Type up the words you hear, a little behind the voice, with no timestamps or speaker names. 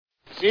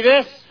See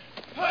this? This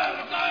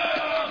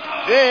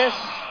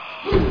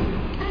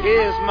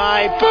is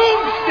my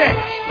boomstick.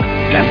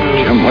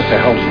 Jim, what the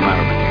hell's the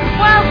matter with you?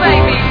 Well,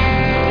 baby,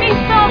 me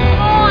so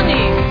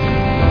horny.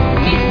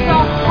 Me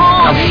so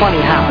horny. I'm funny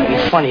how? I be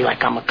funny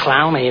like I'm a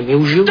clown. I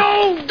amuse you.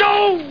 Don't.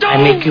 I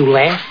make you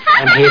laugh.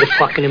 I'm here to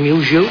fucking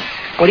amuse you.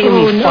 What do you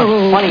mean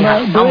funny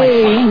how? How am I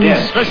funny?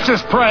 Yes. Let's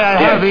just pray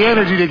I have the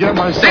energy to get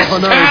myself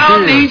another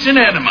Town beer. needs an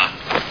enema.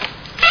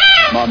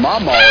 My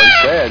mom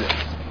always said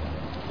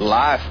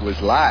life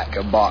was like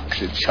a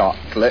box of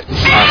chocolates. You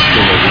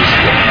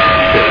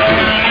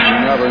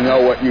never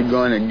know what you're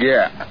going to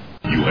get.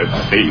 You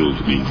have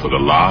failed me for the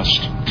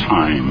last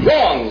time.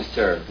 Wrong,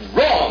 sir.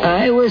 Wrong.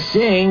 I was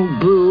saying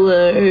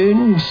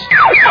balloons.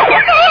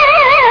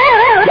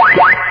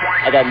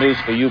 I got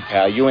news for you,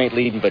 pal. You ain't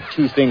leading but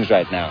two things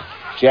right now.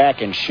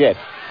 Jack and shit.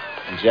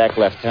 And Jack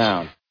left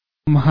town.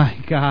 Oh my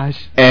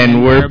gosh.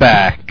 And we're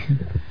back.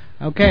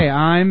 Okay,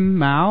 I'm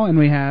Mao, and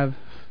we have...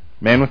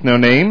 Man with no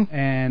name.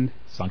 And...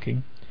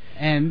 Sunking.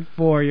 And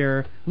for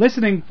your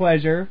listening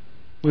pleasure,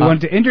 we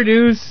want to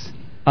introduce...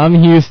 I'm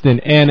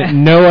Houston,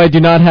 and no, I do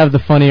not have the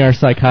funny or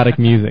psychotic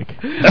music.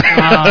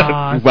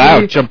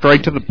 Wow, jumped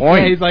right to the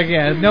point. Yeah, he's like,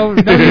 no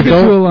need to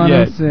fool on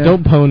us.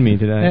 Don't pwn me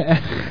today.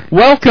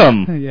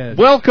 Welcome. Yes.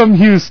 Welcome,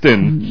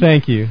 Houston.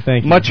 Thank you.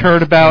 Much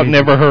heard about,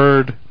 never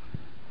heard.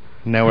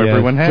 Now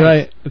everyone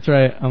has. That's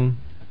right. I'm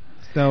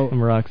a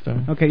rock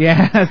star. Okay,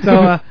 yeah.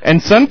 So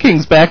and Sun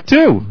King's back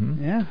too.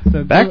 Yeah.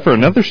 So back for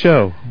another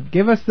show.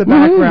 Give us the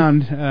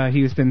background,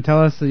 Houston.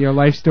 Tell us your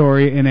life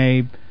story in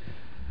a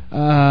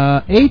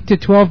 8 to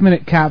 12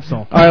 minute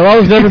capsule. All right. Well, I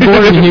was never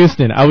born in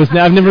Houston.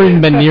 I've never even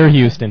been near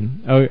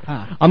Houston.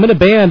 I'm in a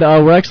band.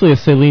 We're actually a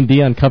Celine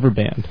Dion cover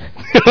band.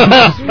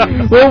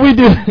 What we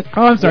do?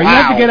 Oh, I'm sorry. Wow. You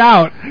have to get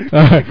out.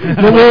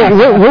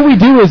 What we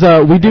do is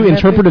we do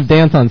interpretive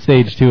dance on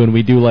stage too, and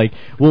we do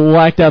we'll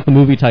act out the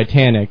movie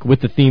Titanic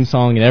with the theme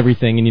song and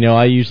everything. And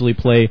I usually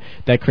play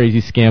that crazy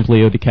scamp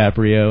Leo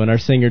DiCaprio, and our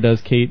singer does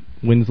Kate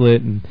Winslet,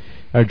 and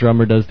our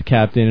drummer does the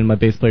captain, and my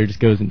bass player just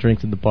goes and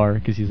drinks at the bar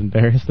because he's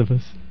embarrassed of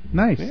us.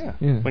 Nice. Yeah.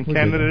 When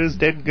Canada is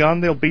dead and gone,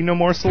 there'll be no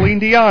more Celine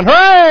Dion.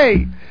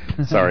 Hooray!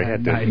 Sorry, I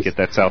had to get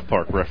that South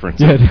Park reference.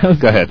 Yeah,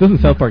 go ahead. Doesn't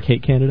South Park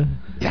hate Canada?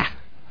 Yeah.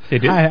 They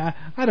do. I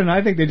don't know.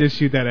 I think they just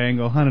shoot that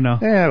angle. I don't know.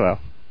 Yeah, well.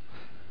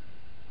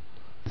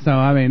 So,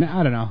 I mean,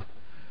 I don't know.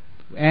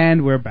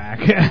 And we're back.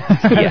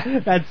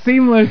 That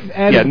seamless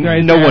edit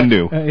right no there. one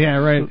knew. Yeah,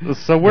 right.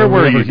 So where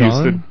were you,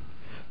 Houston?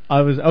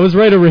 I was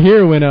right over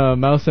here when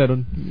Mouse said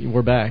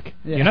we're back.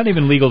 Yeah. You're not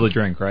even legal to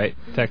drink, right?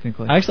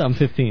 Technically. Actually, I'm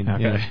 15.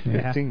 Okay.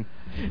 Yeah. 15.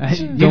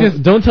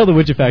 Don't tell the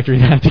Widget Factory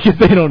that because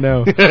they don't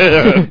know.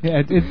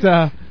 Yeah, it's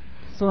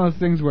one of those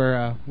things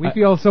where we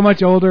feel so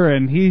much older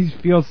and he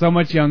feels so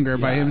much younger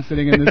by him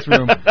sitting in this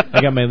room.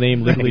 I got my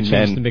name legally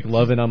changed to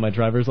McLovin on my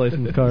driver's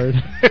license card.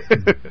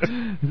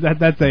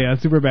 That's a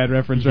Superbad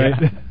reference, right?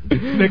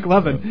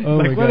 McLovin. Oh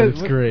my God,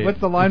 it's great. What's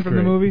the line from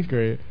the movie? It's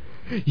great.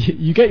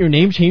 You got your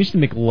name changed to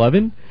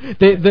McLovin?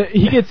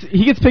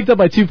 He gets picked up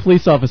by two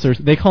police officers.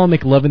 They call him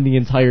McLovin the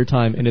entire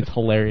time, and it's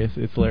hilarious.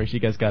 It's hilarious.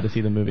 You guys got to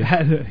see the movie.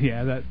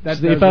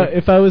 That's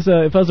if I was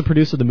a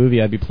producer of the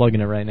movie, I'd be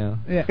plugging it right now.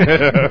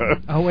 Yeah.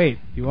 Oh wait,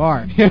 you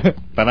are.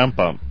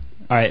 Ba-dum-bum.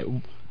 All right.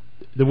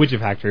 The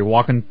Widget Factory.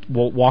 Walking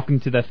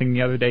to that thing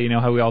the other day. You know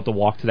how we all had to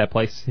walk to that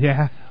place?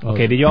 Yeah.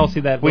 Okay. Did you all see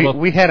that?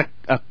 We had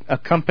a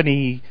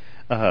company.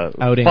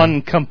 Outing.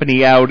 Fun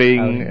company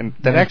outing, and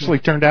that actually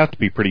turned out to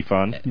be pretty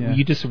fun. Yeah.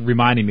 You just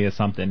reminded me of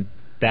something.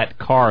 That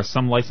car,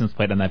 some license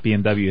plate on that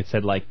BMW, it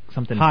said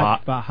something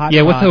hot.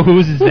 Yeah, what the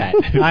who's is that?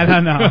 I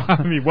don't know.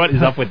 I mean, what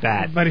is up with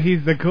that? But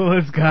he's the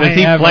coolest guy. Does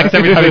he flex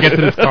every time he gets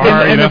in his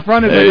car? In the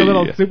front is a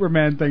little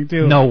Superman thing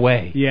too. No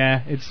way.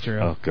 Yeah, it's true.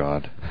 Oh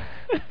God.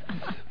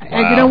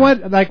 And you know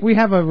what? We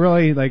have a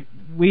really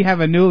we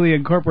have a newly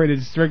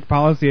incorporated strict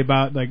policy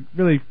about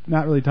really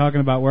not really talking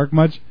about work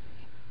much.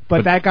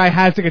 But that guy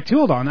has to get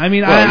tooled on. I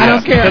mean, I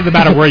don't care. It doesn't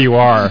matter where you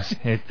are.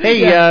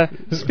 Hey,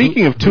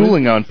 speaking of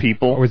tooling on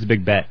people... Or was a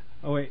big bet?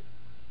 Oh, wait.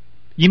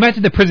 You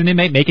imagine the prison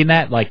inmate making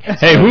that?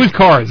 Hey, whose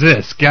car is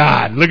this?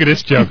 God, look at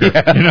this joker.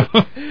 You know?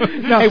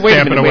 No, hey, wait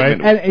a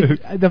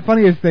minute. And the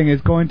funniest thing is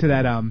going to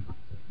that,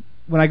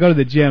 when I go to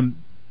the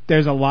gym,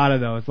 there's a lot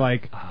of those.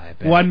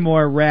 One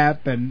more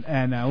rep and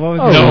what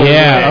was it? Oh,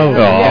 yeah.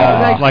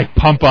 Yeah, like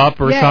pump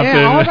up or something.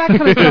 Yeah, all that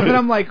kind of stuff. And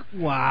I'm like,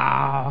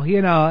 wow.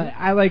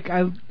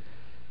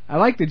 I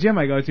like the gym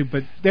I go to,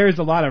 but there's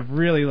a lot of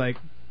really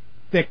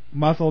thick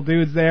muscle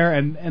dudes there,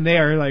 and they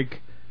are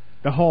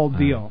the whole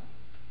deal,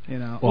 you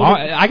know. Well,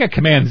 I got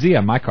Command Z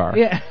on my car.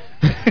 Yeah.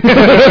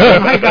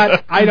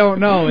 I don't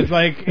know. It's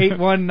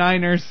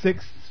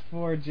 819er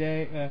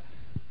 64J.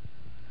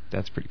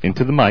 That's pretty.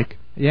 Into the mic.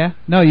 Yeah?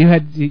 No, you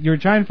were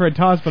trying for a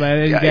toss, but I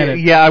didn't get it.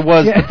 Yeah, I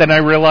was, but then I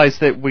realized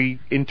that we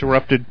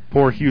interrupted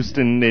poor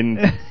Houston in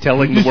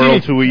telling the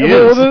world who he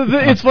is.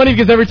 It's funny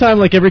because every time,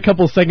 like every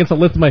couple of seconds, I'll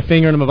lift my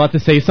finger and I'm about to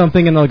say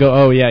something, and I'll go,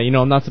 "Oh yeah,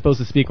 I'm not supposed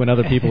to speak when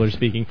other people are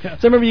speaking." So I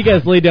remember you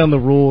guys laid down the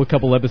rule a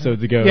couple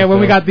episodes ago. Yeah,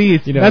 when we got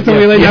these. That's when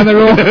we laid down the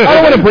rule. I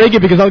don't want to break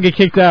it because I'll get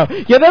kicked out.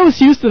 Yeah, that was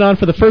Houston on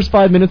for the first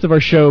 5 minutes of our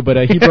show, but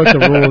he broke the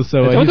rules,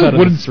 so he's out.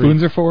 Wooden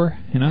spoons are for,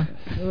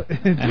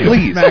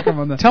 Please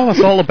tell us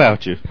all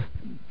about you.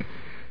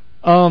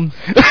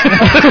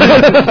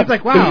 It's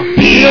like, wow.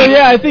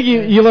 Yeah, I think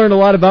you learned a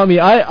lot about me.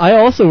 I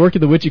also work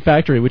at the Witchy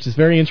Factory, which is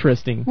very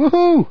interesting.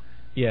 Woohoo!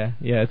 Yeah,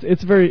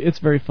 it's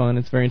very fun.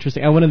 It's very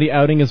interesting. I went to the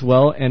outing as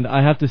well, and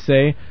I have to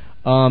say,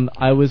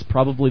 I was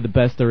probably the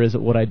best there is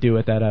at what I do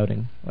at that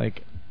outing.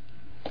 Like,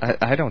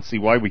 I don't see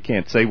why we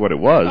can't say what it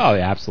was. Oh,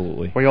 yeah,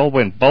 absolutely. We all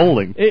went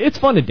bowling. It's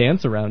fun to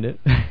dance around it.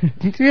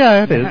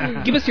 Yeah, it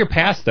is. Give us your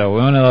past, though.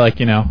 We want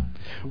to,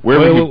 Where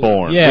were you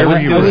born? Yeah, where were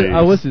you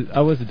raised?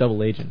 I was a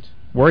double agent.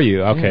 Were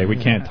you? Okay, we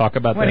can't talk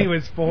about when that. When he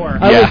was 4.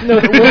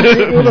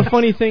 The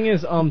funny thing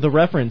is, the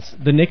reference,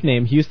 the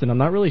nickname Houston, I'm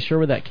not really sure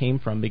where that came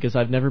from because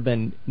I've never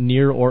been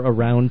near or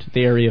around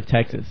the area of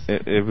Texas.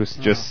 It was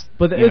just,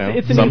 but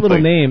it's a neat little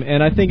name,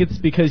 and I think it's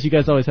because you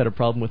guys always had a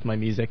problem with my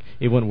music.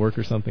 It wouldn't work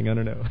or something. I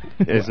don't know.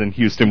 As in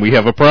Houston, we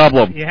have a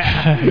problem.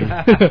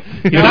 Yeah.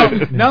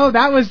 No,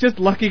 that was just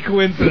lucky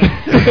coincidence.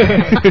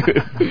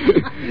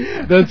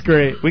 That's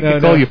great. We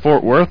can call you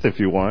Fort Worth if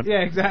you want.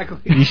 Yeah, exactly.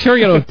 You sure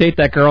you don't date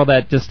that girl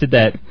that just did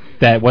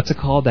that what's it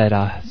called,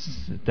 that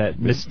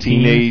Miss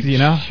Teenage,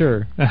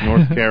 Sure.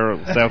 South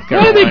Carolina.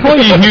 Why do they call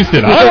you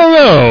Houston? I don't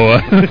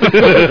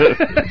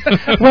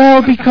know.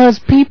 Well, because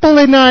people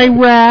in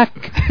Iraq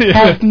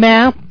have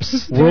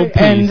maps,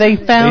 and they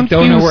found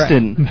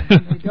Houston.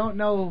 They don't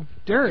know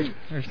dirt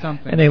or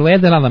something. And they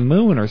landed on the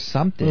moon or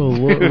something. Oh,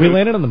 we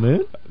landed on the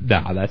moon?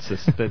 No,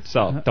 that's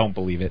all. Don't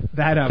believe it.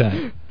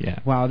 Yeah.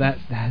 Wow, that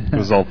it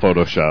was all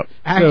Photoshop.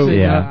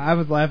 Actually, I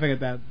was laughing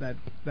at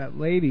that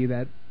lady,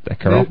 that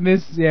girl,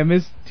 Miss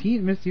Universe,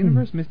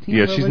 Miss Teen.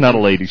 Yeah, she's not a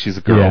lady; she's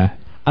a girl. Yeah.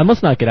 I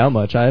must not get out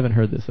much. I haven't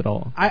heard this at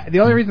all.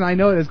 The only reason I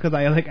know it is because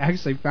I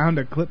actually found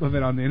a clip of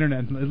it on the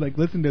internet and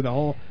listened to the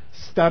whole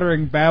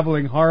stuttering,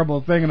 babbling,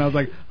 horrible thing, and I was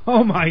like,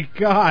 "Oh my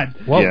god!"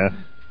 Well, yeah.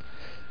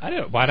 I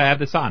don't. Why'd I have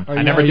this on?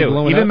 I never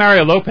do. Even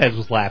Mario Lopez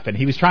was laughing.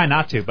 He was trying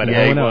not to, but he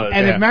was.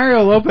 And if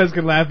Mario Lopez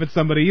could laugh at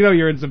somebody,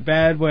 you're in some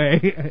bad way.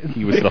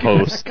 He was the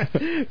host.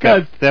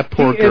 that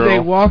poor girl. He is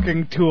a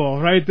walking tool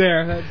right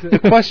there. The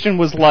question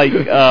was like,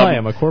 I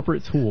am a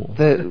corporate tool.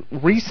 The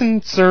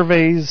recent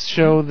surveys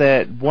show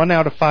that 1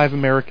 out of 5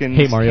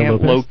 Americans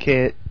can't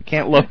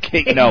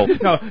locate. No,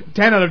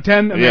 10 out of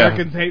 10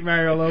 Americans hate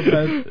Mario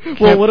Lopez.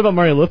 Well, what about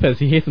Mario Lopez?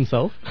 He hates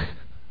himself.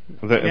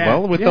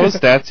 Well, with those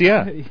stats,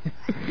 yeah.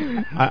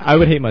 I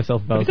would hate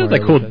myself if I was He does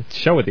that cool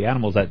show with the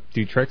animals that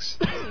do tricks.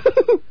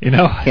 Can't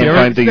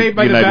find the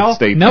United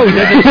States. No,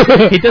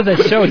 he does that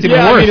show. It's even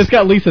worse. I mean, it's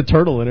got Lisa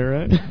Turtle in it,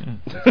 right?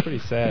 It's pretty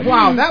sad.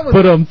 Wow, that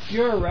was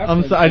pure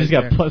reference. I just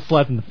got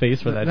slapped in the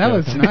face for that. That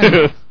was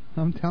nice.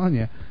 I'm telling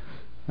you.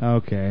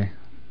 Okay.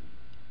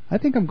 I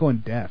think I'm going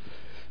deaf.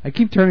 I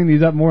keep turning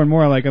these up more and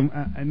more. Like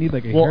I need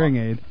like a hearing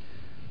aid.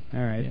 All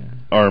right. Yeah.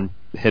 Our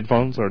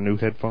headphones, our new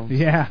headphones.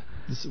 Yeah.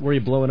 Were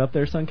you blowing up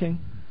there, Sun King?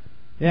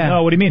 Yeah.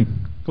 No, what do you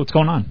mean? What's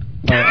going on?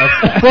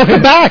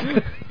 Welcome back!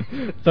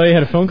 Thought you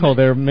had a phone call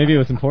there. Maybe it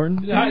was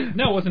important?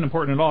 No, it wasn't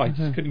important at all. I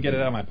just couldn't get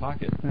it out of my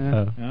pocket.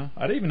 I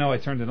didn't even know I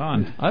turned it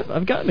on.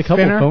 I've gotten a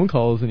couple of phone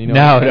calls, and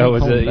No, it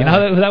was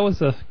that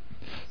was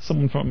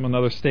someone from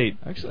another state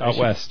out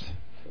west.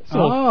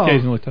 Still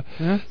occasionally.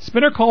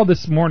 Spinner called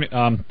this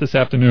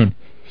afternoon.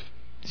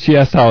 She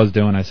asked how I was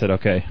doing. I said,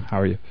 "Okay, how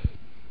are you?"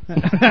 But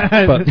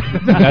that was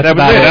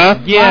it, huh?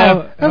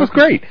 Yeah, that was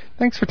great.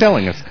 Thanks for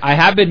telling us. I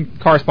have been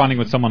corresponding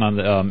with someone on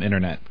the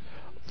internet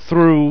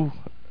through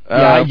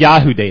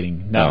Yahoo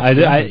Dating. No,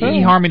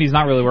 eHarmony's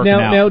not really working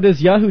out. Now,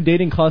 does Yahoo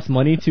Dating cost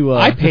money to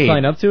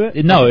sign up to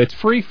it? No, it's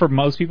free for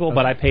most people,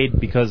 but I paid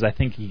because I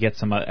think you get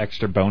some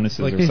extra bonuses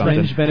or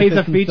something. He's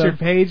a featured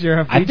page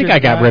or a featured I think I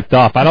got ripped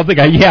off. I don't think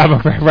right.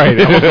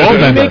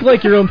 You make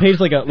like your own page,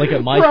 like a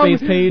MySpace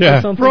page or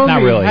something?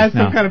 Not really. Has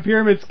some kind of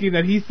pyramid scheme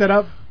that he set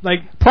up.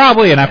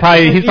 Probably, and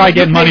he's probably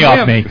getting money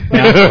off me.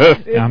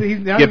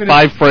 Get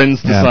 5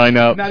 friends to sign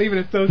up. Not even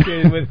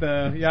associated with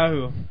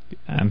Yahoo.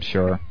 I'm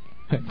sure.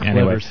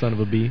 Anyway, son of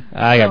a bee.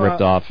 I got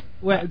ripped off.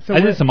 I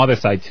did some other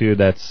site too.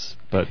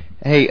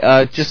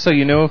 Hey, just so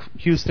you know,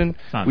 Houston,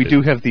 we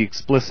do have the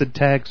explicit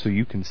tag, so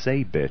you can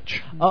say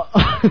bitch.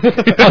 Do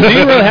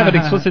you really have an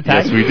explicit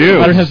tag? Yes, we do.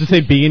 I don't have to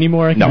say B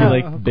anymore. I can say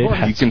like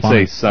bitch. You can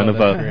say son of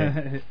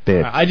a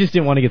bitch. I just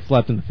didn't want to get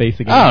slapped in the face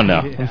again. Oh no,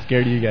 I'm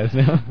scared of you guys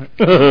now.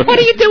 What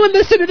are you doing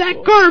listening to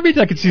that garbage?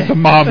 I can see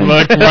some mom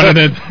running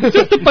in.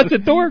 Just a bunch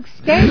of dorks.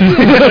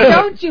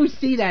 Don't you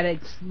see that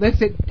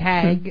explicit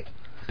tag?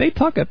 They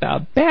talk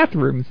about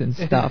bathrooms and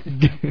stuff.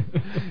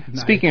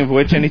 Speaking of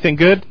which, anything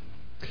good?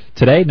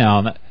 Today?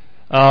 No.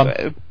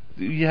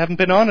 You haven't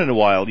been on in a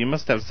while. You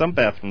must have some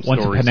bathroom Went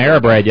to stories.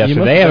 Panera Bread yesterday.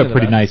 must They have have a been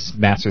pretty to that. nice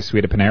master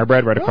suite of Panera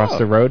Bread right across Oh.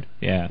 the road.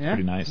 Yeah, Yeah?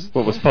 pretty nice.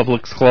 What, was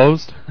Publix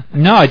closed?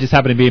 No, I just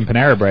happened to be in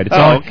Panera Bread. It's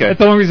Okay. That's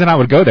the only reason I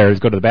would go there is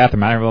go to the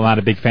bathroom. I'm not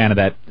a big fan of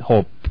that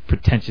whole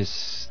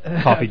pretentious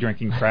coffee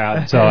drinking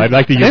crowd, so I'd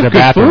like to use They their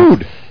have good bathroom.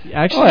 food.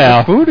 Actually, Well,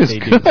 the food is they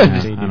do. good. They I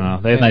do. don't know.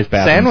 They have nice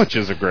bathrooms.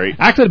 Sandwiches are great.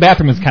 Actually, the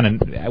bathroom was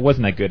it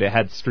wasn't that good. It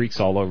had streaks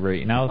all over it,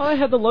 you know? I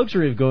had the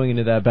luxury of going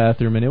into that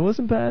bathroom, and it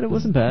wasn't bad. It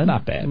wasn't bad.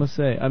 Not bad. I must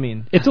say. I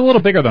mean, It's a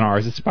little bigger than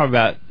ours. It's probably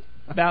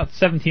about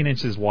 17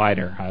 inches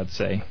wider, I would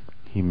say.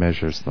 He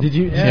measures them. did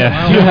you?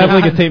 Yeah. Do you have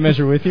like a tape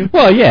measure with you?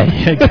 Well, yeah.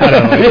 It's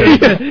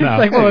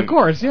like, well, of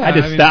course, yeah.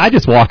 I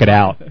just walk it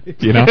out,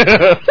 you know,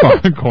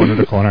 corner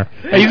to corner.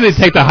 I usually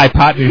take the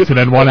hypotenuse and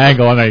then one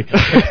angle, and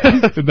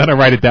then I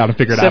write it down and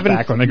figure it out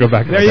back when I go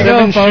back. There you go,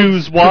 7 folks.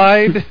 shoes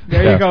wide.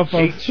 There Yeah. you go,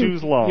 folks. 8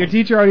 shoes long. Your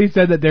teacher already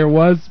said that there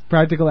was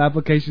practical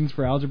applications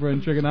for algebra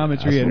and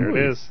trigonometry. There and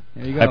it is.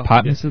 There you go.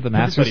 Hypotenuse of the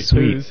Master Everybody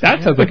Suite. poos.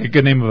 That sounds like a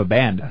good name of a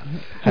band.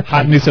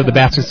 Hypotenuse of the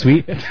Master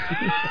Suite.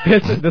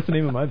 that's the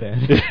name of my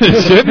band.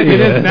 It should be. It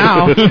is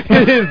now.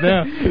 It is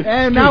now.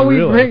 And now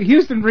Realize.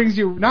 Houston brings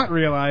you not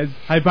realize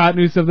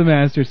hypotenuse of the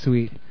Master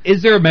Suite.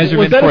 Is there a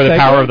measurement Was that for a the segue?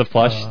 power of the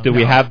flush? Do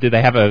they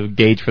have a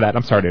gauge for that?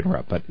 I'm sorry to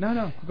interrupt, but No.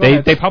 Go they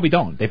ahead. they probably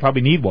don't. They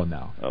probably need one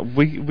though.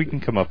 We can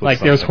come up with Like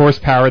something. there's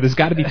horsepower. There's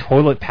got to be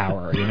toilet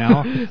power, you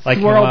know, like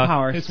Swirl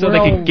power. so they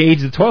can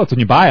gauge the toilets when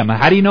you buy them.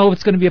 How do you know if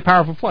it's going to be a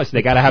powerful flush?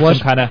 They got to have some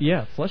kind of.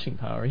 Yeah, flushing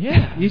power.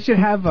 Yeah. You should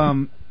have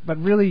but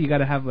really you got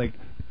to have like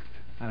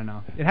I don't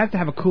know. It has to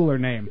have a cooler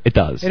name. It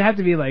does. It'd have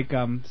to be like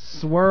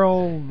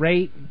swirl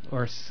rate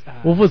or.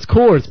 Well, if it's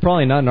cooler, it's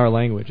probably not in our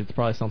language. It's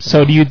probably something.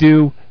 So do you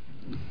do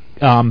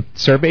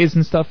surveys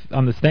and stuff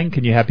on this thing?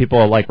 Can you have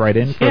people like write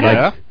in for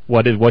Yeah. like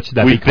what should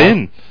that be We've called?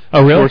 been.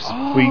 Oh really? Of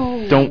course,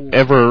 we don't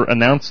ever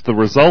announce the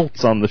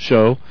results on the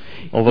show,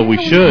 although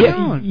we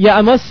should. Yeah,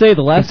 I must say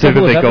the last Consider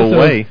couple of they go episodes,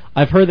 away.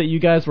 I've heard that you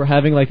guys were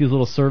having like these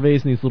little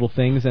surveys and these little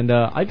things, and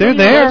I They're went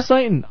to your there.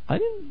 website and I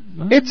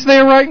didn't. It's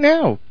there right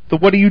now. The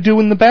What Do You Do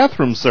in the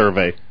Bathroom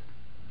survey.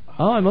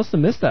 Oh, I must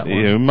have missed that one.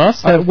 You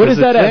must have. What is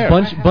 'cause that it's at?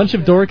 there.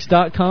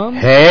 Bunchofdorks.com?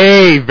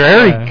 Hey,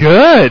 very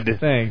good.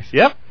 Thanks.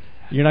 Yep.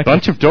 You're not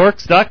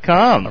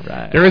Bunchofdorks.com.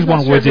 Right. There is I'm one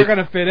not sure if widget. you're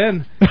gonna fit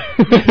in.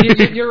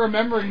 You're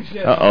remembering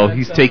shit. Uh-oh,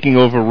 he's taking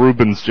over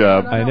Ruben's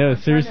job. I know,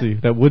 seriously,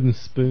 that wooden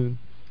spoon.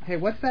 Hey,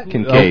 what's that?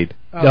 Kincaid.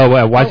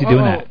 Why's he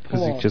doing that?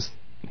 Because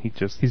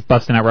He's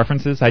busting out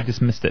references. I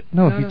just missed it.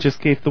 No, he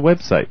just gave the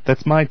website.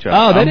 That's my job.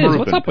 Oh, that I'm is. Ruben.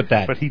 What's up with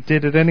that? But he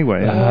did it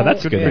anyway.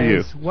 That's good. for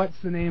you. What's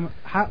the name?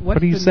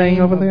 What are you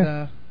saying over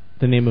there?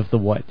 The name of the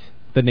what?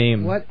 The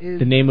name. What is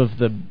the name of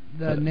the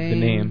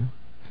name?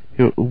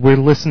 We're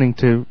listening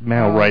to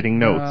Mal writing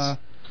notes.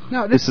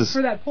 No, this is is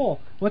for that poll.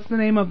 What's the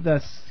name of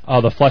the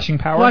Oh, the flushing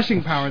power.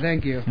 flushing power?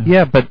 Thank you.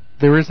 Yeah, but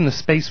there isn't a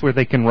space where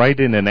they can write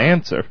in an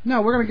answer.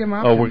 No, we're gonna give them Oh,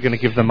 options. we're going to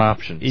give them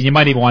options. You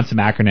might even want some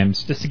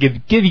acronyms just to give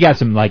you guys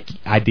some like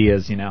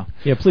ideas, you know.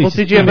 Yeah, please. Well, just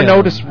did you ever email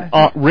notice them.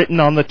 written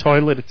on the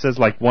toilet it says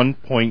like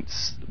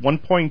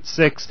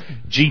 1.6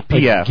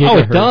 GPF? Like Oh,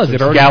 it does.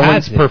 It already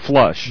gallons has it. per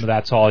flush.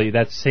 That's all.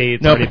 That's say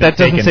it's No, already but that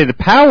been doesn't taken. say the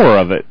power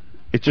of it.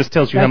 It just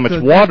tells you how much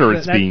water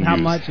it's being how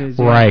used. much is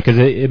Right, because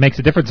it makes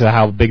a difference of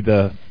how big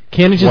the.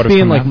 Can it just water's be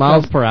in coming like out.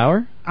 miles per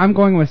hour? I'm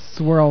going with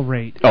swirl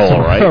rate. Oh,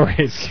 all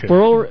right.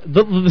 Swirl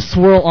the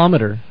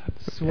swirlometer.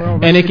 Swirl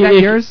rate. And it Is can that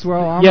it- yours?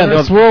 Swirlometer? Yeah,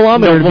 the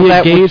swirlometer No, would well, be a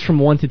that would- gauge from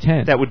 1 to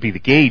 10. That would be the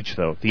gauge,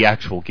 though. The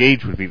actual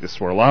gauge would be the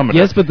swirlometer.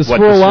 Yes, but the what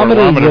swirlometer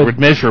the swirlometer would- would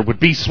measure would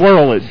be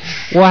swirlage.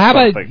 Well, how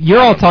about Something. you're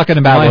all talking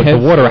about My like, the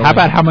head's water? swirling. How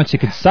about how much it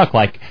could suck,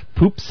 like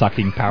poop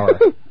sucking power?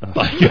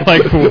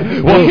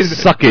 What is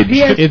suckage?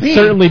 PSP. It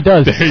certainly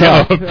does. There you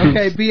suck. go.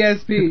 Okay,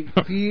 BSP.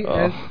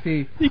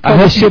 PSP. I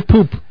hope you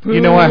poop.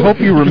 You know, I hope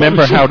you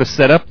remember how to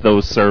set up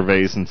those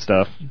surveys and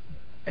stuff.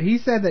 He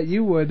said that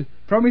you would.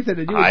 Promi said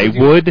that you would. I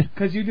would.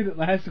 Because you did it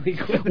last week.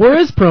 Where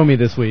is Promi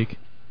this week?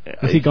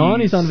 Is he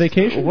gone? He's on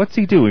vacation? What's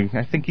he doing?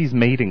 I think he's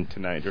mating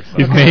tonight or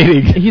something. He's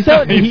mating. He's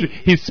out.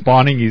 He's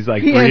spawning. He's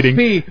like breeding.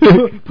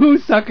 PSP. Poo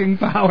sucking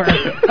power.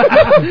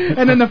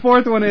 And then the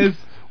fourth one is.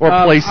 Or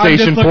I'm just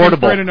PlayStation looking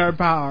Portable. For internet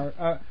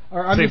power.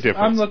 Or I'm, Same just,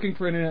 difference. I'm looking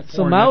for internet. So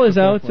porn. Mao That's is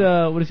the out. fourth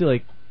one. What is he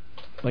like?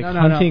 Like No, no,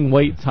 hunting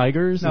white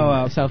tigers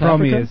No, in South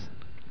Promi Africa? is.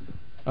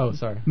 Oh,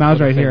 sorry. Mao's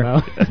What right did I say, here.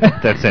 Mao?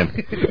 That's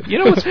him. You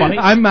know what's funny?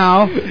 I'm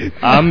Mao.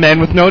 I'm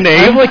man with no I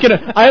name.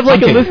 have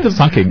like a list of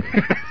sunking.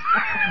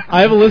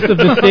 I have a list of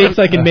mistakes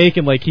I can make,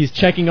 and like he's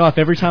checking off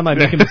every time I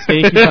make a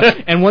mistake.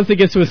 And once it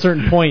gets to a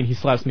certain point, he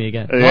slaps me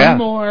again. Yeah. One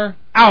more.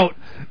 Out.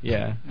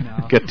 Yeah.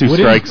 Get 2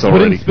 Wooden- strikes Wooden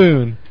already.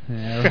 spoon.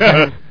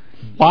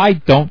 Why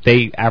don't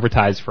they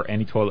advertise for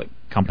any toilet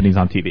companies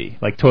on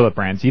TV, like toilet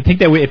brands? You think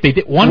they would, if they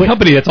did one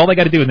company, that's all they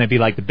got to do, and they'd be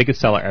like the biggest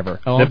seller ever.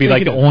 Oh, They'd be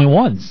like the only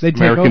ones. They take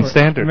American over.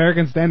 Standard.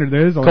 American Standard.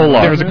 There is a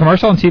Cola. There was a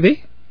commercial on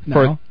TV.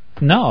 No.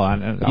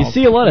 You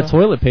see a lot of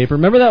toilet paper.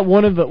 Remember that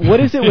one of the what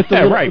is it with the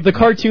Yeah, little- right. the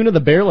cartoon of the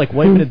bear like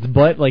wiping its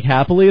butt like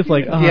happily? It's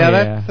like oh,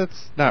 yeah,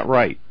 that's not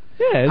right.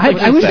 Yeah,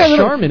 I wish that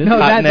Charmin. No,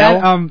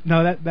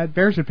 Cottonelle? that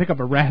bear should pick up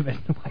a rabbit.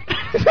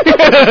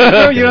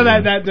 You know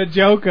that the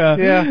joke.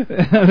 Yeah.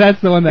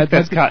 That's the one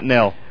That's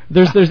Cottonelle.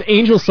 There's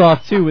Angel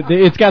Soft too.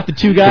 It's got the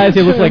two guys.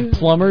 They look like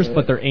plumbers,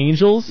 but they're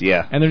angels.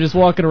 Yeah. And they're just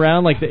walking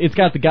around like it's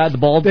got the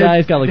bald guy.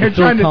 He's got like a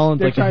Phil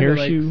Collins like a hair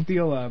shoe.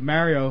 Steal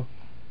Mario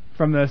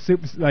from the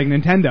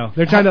Nintendo.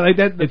 They're trying to like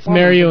that. It's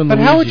Mario and But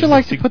Luigi. how would you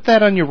like to put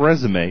that on your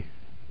resume?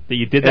 That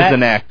you did As that?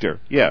 an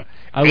actor, yeah.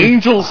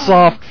 Angel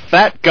Soft,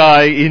 fat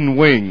guy in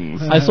wings.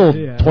 I sold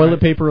toilet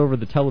paper over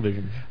the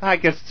television. I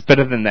guess it's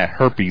better than that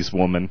herpes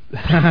woman.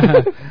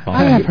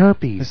 I have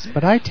herpes,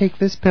 but I take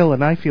this pill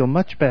and I feel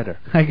much better.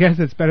 I guess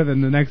it's better than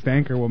the next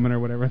Anchor Woman or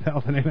whatever the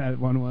hell the name of that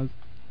one was.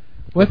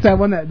 What's that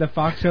one that the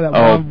Fox show that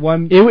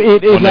one? It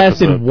One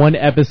lasted episode. one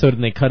episode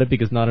and they cut it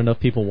because not enough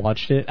people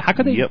watched it. How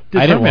could they Yep.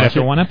 determine I didn't watch after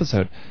it. one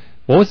episode?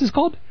 What was this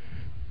called?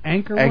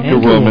 Anchor Anchor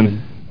Woman.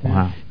 Woman.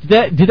 Wow.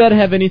 Did that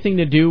have anything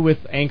to do with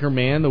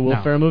Anchorman, the Will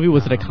No. Ferrell movie?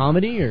 Was it a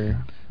comedy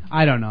or?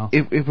 I don't know.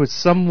 It was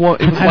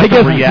somewhat. It was I like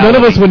guess a reality. none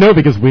of us would know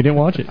because we didn't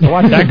watch it. I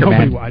watched Nobody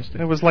Anchorman. watched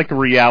it. It was like a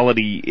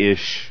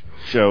reality-ish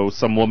show.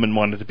 Some woman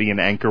wanted to be an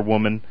anchor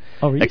woman,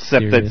 Oh, are you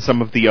except that serious?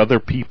 some of the other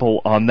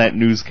people on that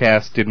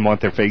newscast didn't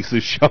want their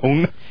faces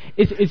shown.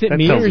 Is it That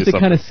me tells or you is it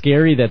kind of something.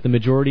 scary that the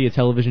majority of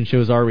television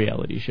shows are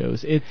reality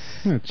shows? It's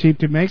Cheap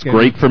to make it.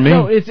 Great for me.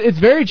 no, it's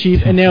very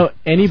cheap, and now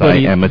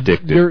anybody. I am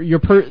addicted.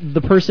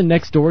 The person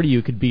next door to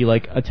you could be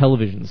like a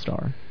television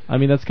star. I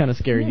mean, that's kind of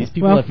scary. These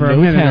people Well, have for no a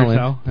minute talent.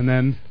 or so, and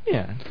then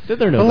Yeah, they're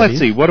Well, let's nobodies.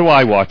 see. What do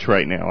I watch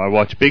right now? I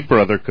watch Big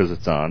Brother because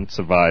it's on,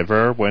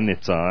 Survivor when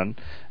it's on,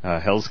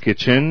 Hell's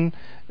Kitchen,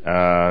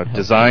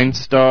 Design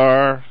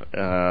Star,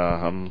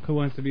 Who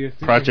Wants to Be a Superhero?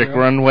 Project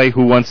Runway,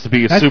 Who Wants to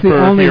Be a That's the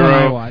only one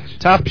I watch. Superhero,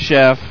 Top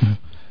Chef.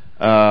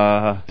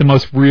 The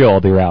most real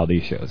of the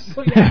reality shows.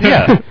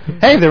 Yeah.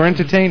 Hey, they're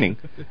entertaining.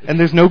 And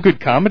there's no good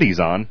comedies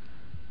on.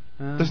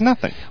 There's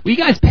nothing. Will you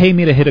guys pay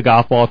me to hit a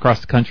golf ball across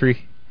the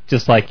country?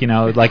 Just like,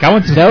 like I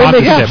went to That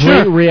would make sponsorship.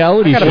 a great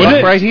reality I got a show.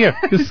 buck right here.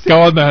 Just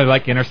go on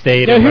the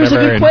interstate Now, or here's a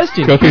whatever good and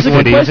question. Go through Here's a good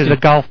cities. question. This is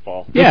a golf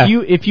ball. Yeah.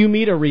 If you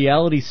meet a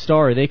reality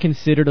star, they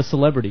considered a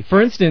celebrity.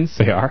 For instance,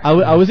 They are.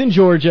 I was in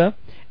Georgia,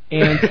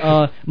 and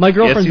my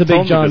girlfriend's you a big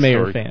told me John this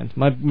Mayer story. fan.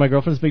 My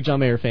girlfriend's a big John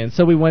Mayer fan.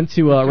 So we went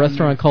to a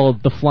restaurant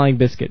called the Flying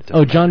Biscuit.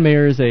 Oh, John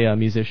Mayer is a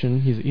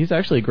musician. He's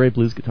actually a great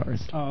blues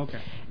guitarist. Oh, okay.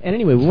 And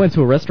anyway, we went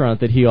to a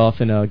restaurant that he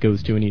often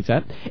goes to and eats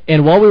at.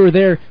 And while we were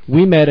there,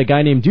 we met a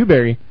guy named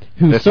Dewberry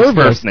who That's his served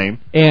first us. name.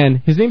 And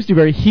his name's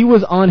Dewberry. He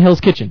was on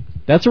Hell's Kitchen.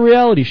 That's a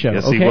reality show.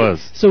 Yes, okay? he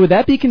was. So would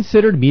that be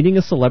considered meeting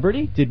a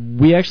celebrity? Did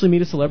we actually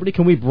meet a celebrity?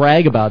 Can we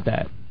brag about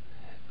that?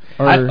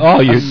 Or,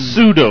 A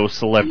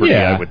pseudo-celebrity,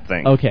 Yeah. I would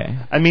think. okay.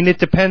 I mean, it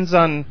depends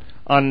on.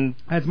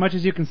 As much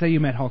as you can say you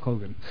met Hulk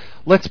Hogan.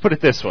 Let's put it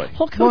this way.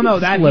 Hulk Well, no, Hogan's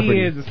a that celebrity.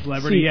 he is a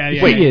celebrity. See, yeah,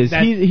 yeah. wait, he is.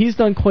 That's- He's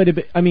done quite a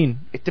bit. I mean,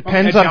 It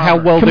depends Okay, on how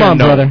John. well come they're on,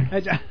 known.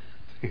 brother.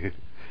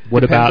 What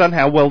Depends about on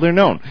how well they're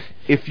known.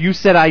 If you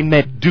said I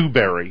met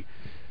Dewberry,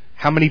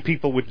 how many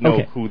people would know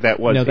Okay. who that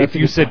was? No, that's If a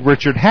you good said point.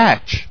 Richard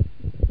Hatch,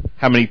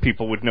 how many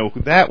people would know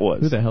who that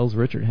was? who the hell's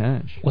Richard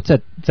Hatch? what's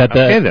that? Is that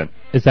the? Okay, then.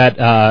 Is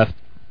that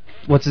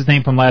what's his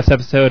name from last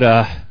episode?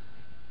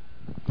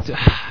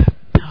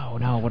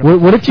 No.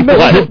 What if you met?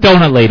 What?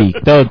 Donut Lady.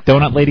 The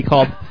Donut Lady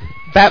called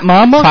Fat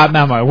Mama? Hot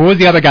Mama. Who was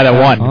the other guy that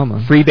won? Mama.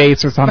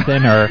 Freebase or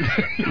something? Or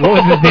what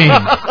was his name?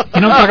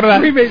 You know what I'm talking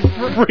about?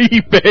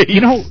 Freebase.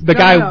 You know the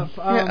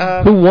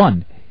guy who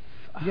won?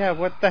 Yeah,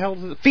 what the hell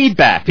is it?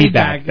 Feedback.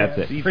 Feedback. That's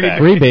it. Feedback.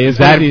 Freebase. Is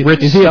that is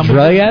Rich he a somebody?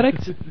 drug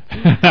addict?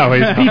 No,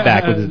 his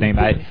Feedback was his name.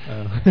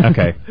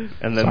 Okay.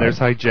 And then Sorry. there's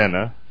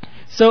Hygiena.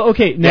 So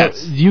okay, now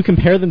Yes. do you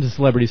compare them to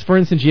celebrities? For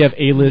instance, you have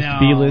A-list, No.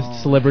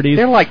 B-list celebrities.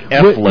 They're like Would-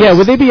 F-list. Yeah,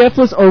 would they be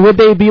F-list or would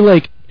they be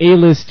like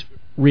A-list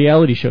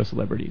reality show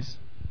celebrities?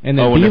 And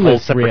then Oh, in a whole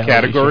B-list separate reality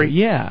category? show.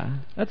 Yeah,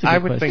 that's a good I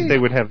would question. think they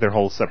would have their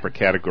whole separate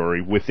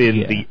category within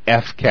Yeah. the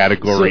F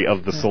category So-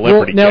 of the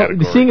celebrity well, now,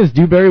 category. seeing as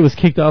Dewberry was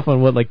kicked off on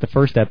what, like the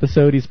first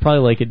episode, he's probably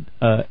like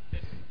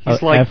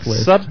He's like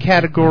F-list.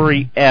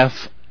 subcategory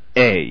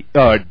F-A.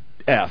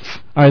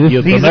 F. All right, this,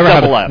 You'll He's a never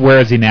have double a F. Where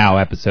Is He Now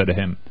episode of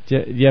him.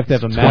 you have to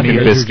have a 20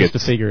 math just biscuits. to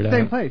figure it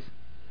Same out. place.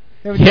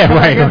 Yeah,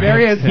 right. There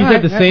he is. He's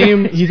at the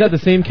same. He's at the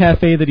same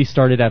cafe that he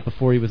started at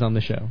before he was on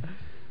the show.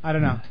 I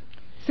don't know.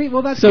 See,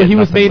 well, that's So he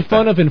was nothing made with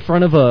fun that. of in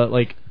front of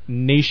a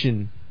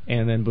nation,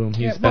 and then boom,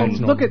 he's Yeah, back well, to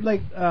normal. look at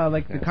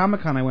like the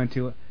Comic Con I went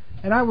to,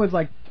 and I was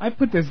like, I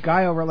put this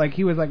guy over like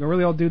he was like a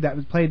really old dude that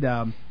was played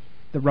the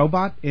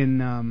robot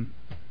in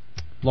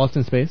Lost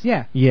in Space.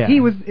 yeah Yeah. he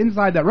was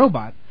inside that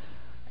robot,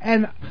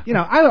 and you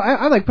know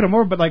I like put him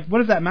over, but like what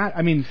does that matter?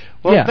 I mean,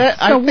 Well, Yeah.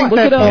 that, I So think what?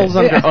 that Look at falls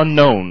us. under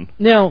unknown.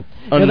 Now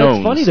that's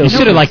Unknowns. funny though. You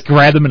should have like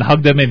grabbed him and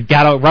hugged him and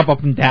got out, rub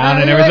up and down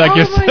and Yeah, everything. like,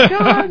 Like oh just my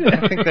God.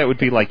 I think that would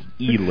be like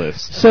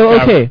E-list.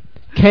 So okay,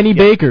 Kenny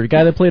Baker,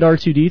 guy that played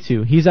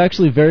R2D2, he's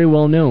actually very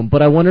well known.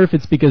 But I wonder if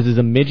it's because he's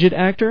a midget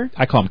actor.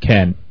 I call him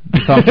Ken.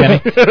 You call him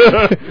Kenny?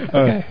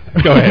 Okay,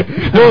 go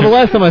ahead. Well, the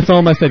last time I saw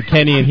him, I said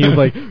Kenny, and he was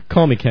like,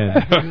 "Call me Ken."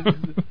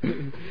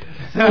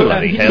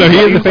 Bloody hell. So he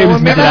is a famous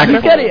Ever- midget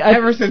actor?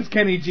 Ever since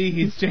Kenny G,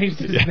 he's changed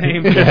his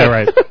name. Yeah,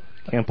 right.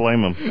 Can't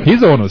blame him. He's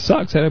the one who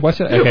sucks. Hey, watch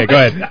that. Okay, go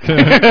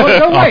ahead. Oh,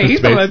 no way.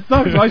 He's the one that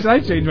sucks. Why should I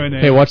change my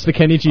name? Hey, watch the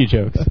Kenny G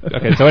jokes.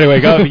 Okay, so anyway,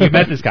 go. You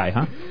met this guy,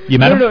 huh? You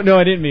met him? No,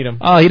 I didn't meet him.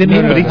 Oh, you didn't meet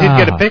him? But he did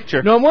get a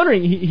picture. No, I'm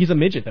wondering. He's a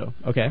midget, though.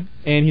 Okay,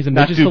 and he's a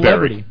Not midget Dewberry.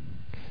 celebrity.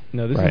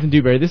 No, this isn't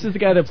Dewberry. This is the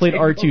guy that played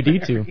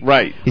R2-D2.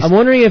 Right. I'm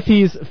wondering if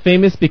he's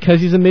famous because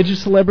he's a midget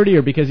celebrity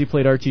or because he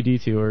played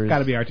R2-D2. Or Got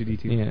to be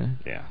R2-D2.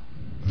 Yeah.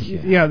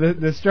 Yeah,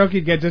 the stroke you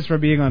get just for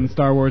being on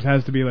Star Wars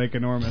has to be like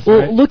enormous.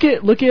 Well, right? look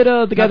at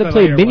the guy that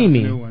played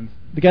Mini-Me.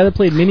 The guy that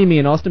played Mini-Me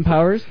in Austin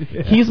Powers.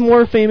 Yeah. He's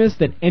more famous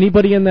than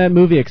anybody in that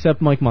movie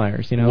except Mike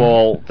Myers. You know.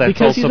 Well, that's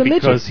because also he's a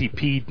because midget.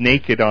 he peed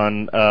naked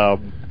on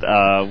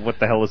what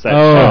the hell is that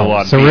Oh, show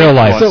on Surreal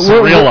Life. So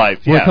Surreal Life.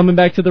 Yeah. We're coming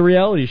back to the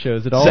reality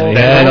shows. It all.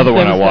 Yeah, another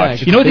one I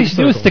watched. You know what they should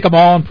do is stick them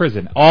all in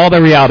prison. All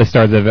the reality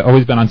stars have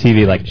always been on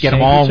TV. Like get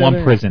them all in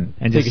one prison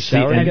and take just a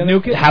shower and together?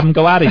 nuke it. Have them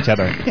go at each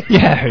other.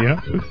 Yeah, you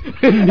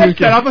know.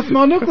 Set up a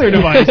small nuclear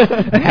device.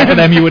 Half of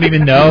them you wouldn't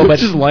even know, but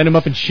just line them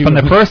up and shoot from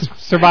them. the first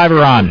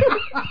Survivor on.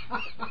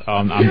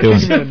 I'm doing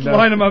it.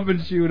 Line them up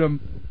and shoot them.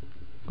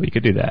 We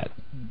could do that.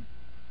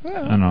 I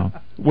don't know.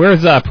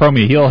 Where's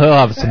Promi? He'll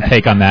have some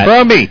take on that.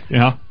 Promi! You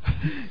know?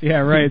 Yeah,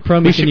 right. Promi,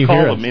 We can should you call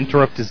hear him, us?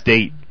 interrupt his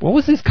date. What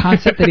was this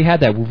concept that he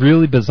had? That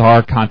really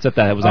bizarre concept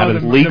that was out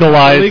of the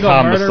legalized legal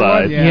murder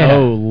homicide. one? Yeah.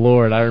 Oh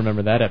Lord, I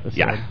remember that episode.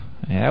 Yeah.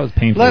 Yeah, that was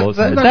painful. That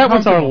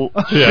was our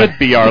should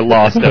be our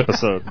lost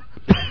episode.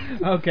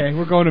 Okay,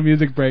 we're going to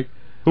music break.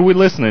 Who we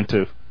listening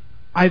to?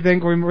 I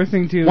think we're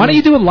listening to... Why don't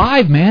you do it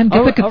live, man? Get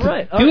All the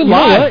right. do it You know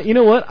live. what? You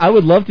know what? I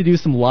would love to do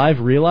some live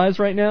realize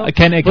right now.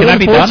 Can But I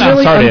be done?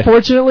 I'm sorry.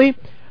 Unfortunately,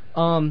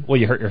 Well,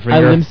 you hurt your I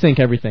finger. limp sync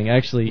everything.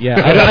 Actually, yeah.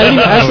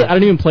 I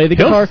don't even play the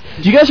guitar.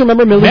 Do you guys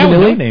remember Milli Man with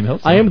no Vanilli? name,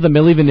 Hilton. I am the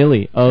Milli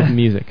Vanilli of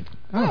music.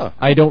 Oh.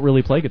 I don't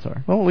really play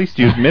guitar. Well, at least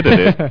you admitted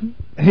it.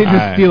 He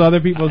just steal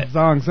other people's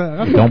songs.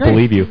 Okay, Don't great.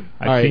 believe you.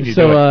 I've All seen right, you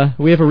so do it.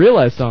 we have a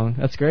realize song.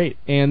 That's great.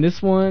 And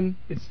this one,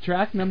 It's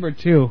track number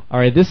 2. all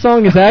right, this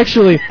song is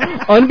actually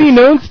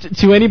unbeknownst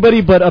to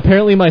anybody but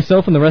apparently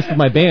myself and the rest of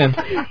my band.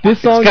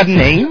 This song Got a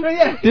name?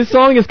 This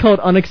song is called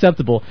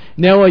Unacceptable.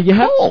 Now you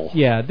have Cool.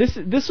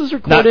 this was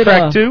Not recorded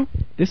track 2?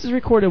 This is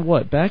recorded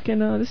what? Back in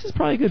this is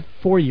probably a good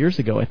 4 years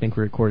ago I think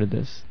we recorded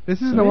this.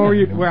 This is So, the one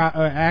yeah. where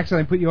I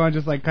actually put you on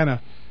just like kind of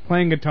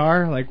playing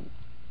guitar, like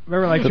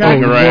remember like The track,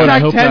 thing around. track I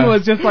hope 10 not.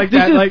 was just like This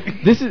that, is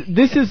like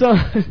this is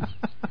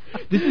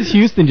this is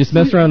Houston just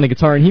messing around on the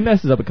guitar and he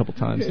messes up a couple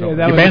times. Yeah, so-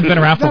 that Your was- band's been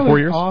around for that 4 was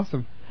years?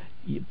 Awesome,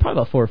 Probably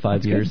about 4 or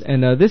 5 years.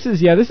 And this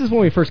is when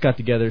we first got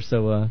together.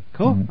 So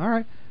cool. All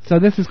right, so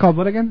this is called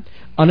what again?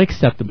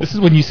 Unacceptable. This is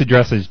when you used to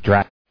dress as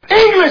drag.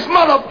 English,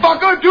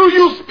 motherfucker, do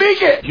you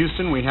speak it?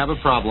 Houston, we have a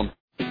problem.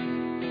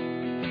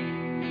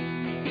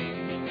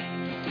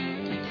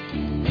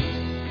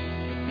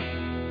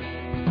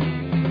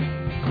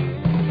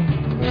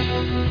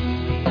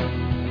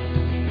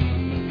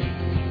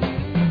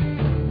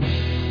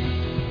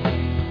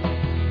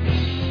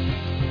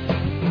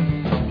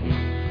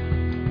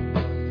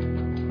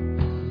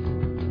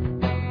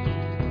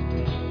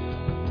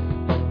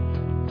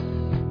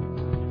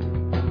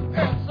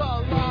 It's a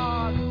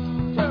lot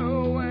to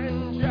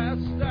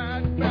ingest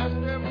at best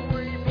if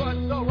we put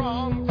the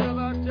wrong to the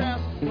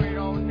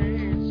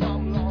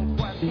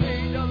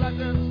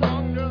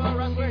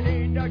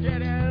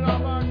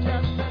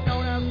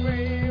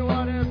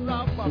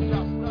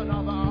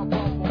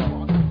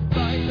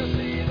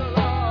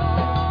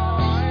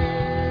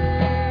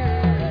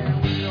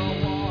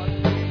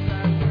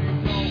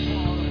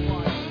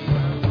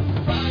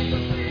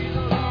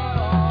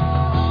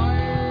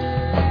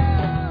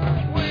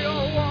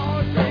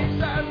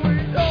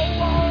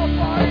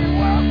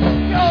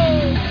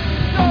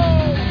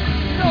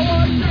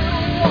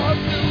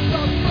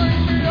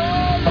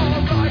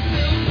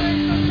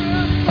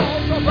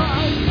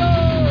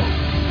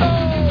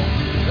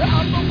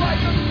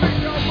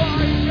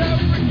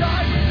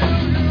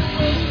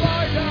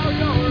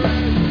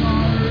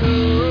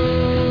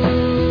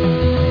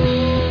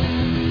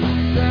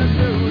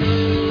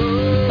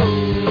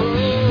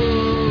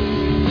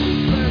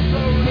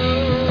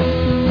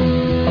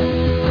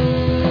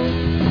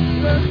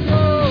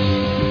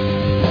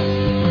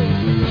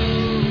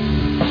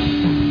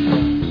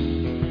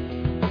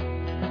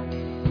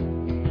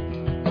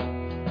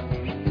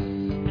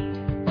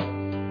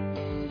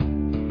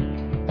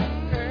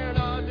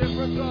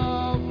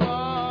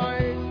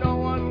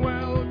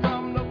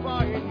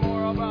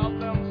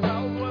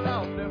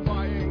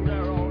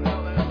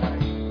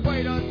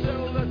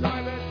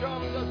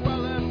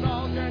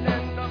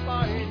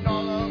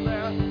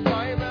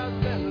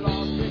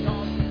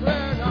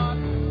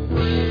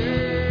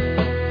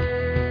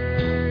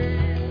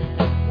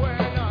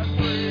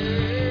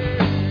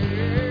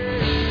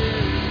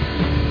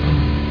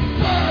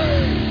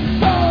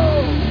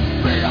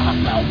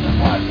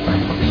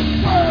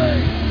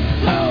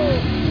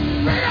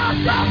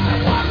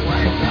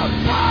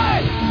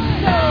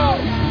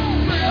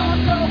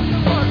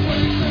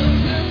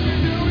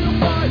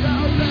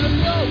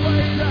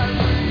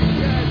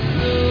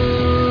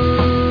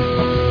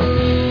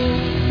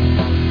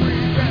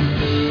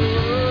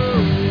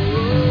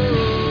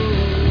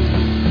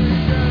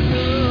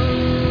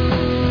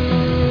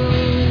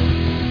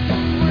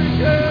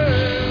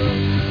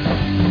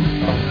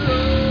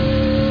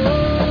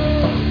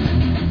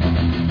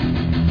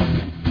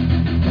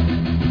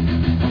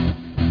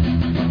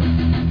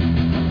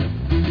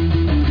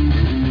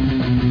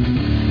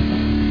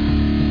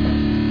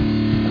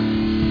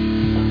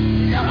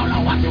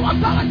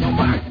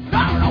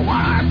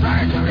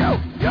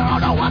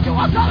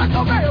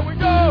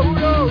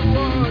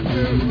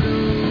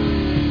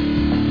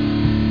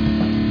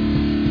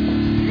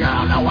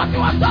what you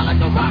are telling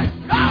to me. You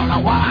know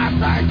what I'm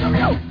saying to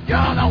you.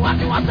 You know what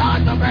you are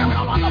telling to me. We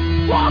don't want to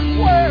fuck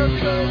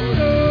with you.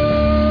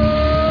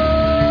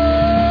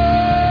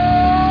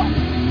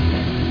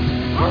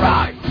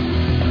 Right.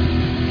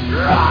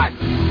 Right.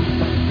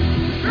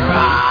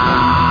 Right.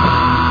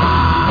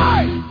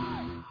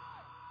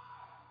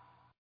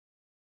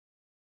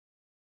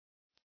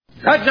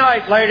 Good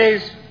night,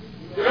 ladies.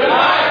 Good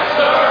night,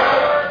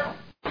 sir.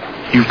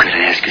 You could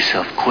ask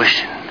yourself a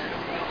question.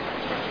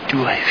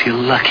 Do I feel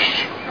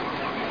lucky?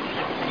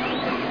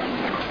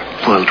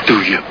 Well,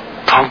 do you,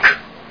 punk?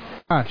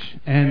 Gosh,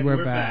 and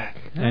we're back.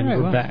 And All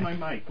right, we're back. My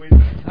mic. Wait a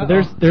minute.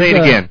 There's Say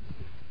it again.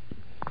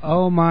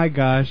 Oh my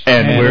gosh.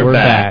 And we're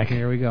back.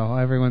 Here we go.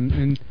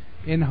 Everyone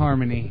in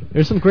harmony.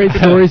 There's some great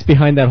stories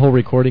behind that whole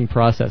recording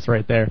process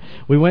right there.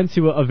 We went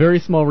to a very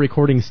small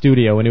recording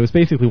studio, and it was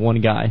basically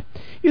one guy.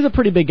 He was a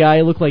pretty big guy.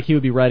 It looked like he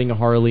would be riding a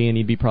Harley, and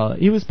he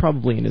was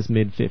probably in his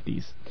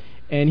mid-50s.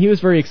 And he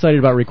was very excited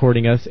about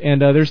recording us.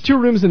 And there's two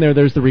rooms in there.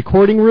 There's the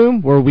recording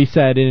room where we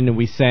sat in and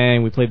we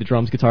sang, we played the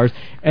drums, guitars.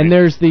 And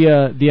there's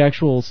the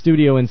actual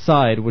studio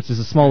inside, which is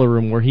a smaller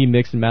room where he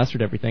mixed and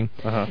mastered everything.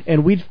 Uh-huh.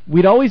 And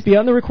we'd always be out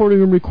in the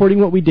recording room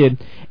recording what we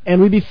did.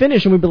 And we'd be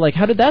finished and we'd be like,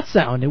 how did that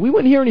sound? And we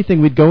wouldn't hear anything.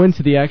 We'd go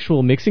into the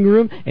actual mixing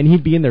room and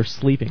he'd be in there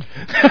sleeping.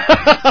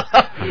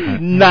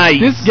 Nice.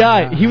 This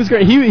guy, he was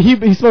great.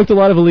 He smoked a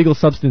lot of illegal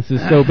substances.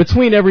 So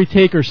between every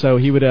take or so,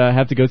 he would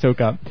have to go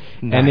soak up.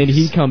 Nice. And then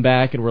he'd come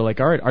back and we're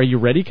like, all right, are you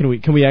ready?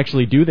 Can we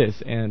actually do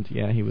this? And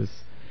yeah, he was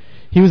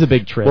a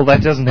big trip. Well,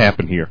 that doesn't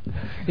happen here.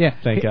 Yeah,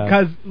 thank God.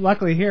 Because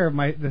luckily here,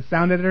 the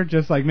sound editor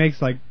just like makes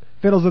like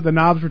fiddles with the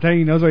knobs, pretending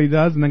he knows what he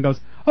does, and then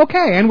goes,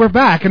 "Okay, and we're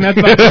back." And that's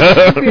the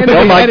end of oh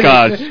the my editing.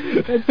 gosh!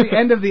 That's the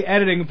end of the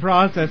editing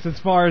process as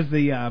far as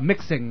the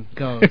mixing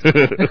goes.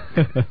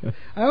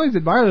 I always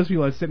admire those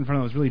people that sit in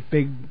front of those really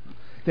big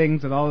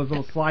things with all those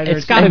little sliders.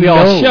 It's got to be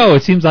all show.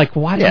 It seems like,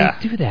 why do you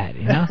do that?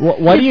 You know?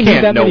 Why do you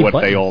need that know many what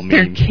buttons? they all mean.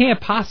 There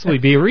can't possibly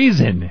be a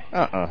reason.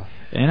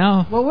 You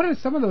know? Well, what if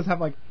some of those have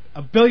like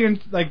a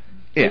billion, like,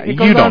 yeah, it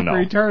goes you don't on know.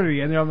 for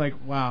eternity, and I'm like,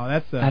 wow,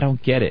 that's I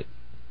don't get it.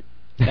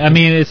 I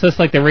mean, it's just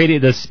like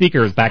the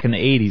speakers back in the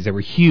 80s. They were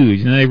huge,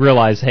 and then they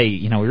realized, hey,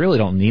 we really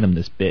don't need them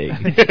this big.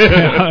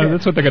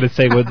 That's what they're going to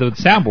say with the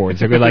soundboards.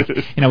 They're going to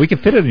be like, we can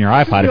fit it in your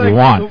iPod if you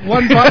want.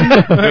 One button?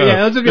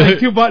 Yeah, those would be like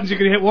two buttons. You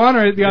can hit one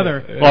or hit the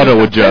other.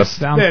 Auto adjust.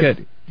 Sounds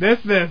good. This.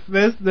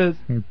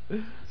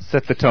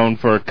 Set the tone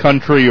for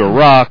country or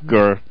rock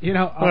or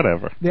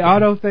whatever. The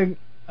auto thing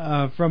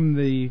from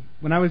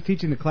when I was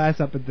teaching the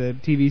class up at the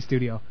TV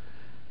studio.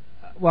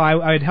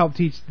 Well, I'd help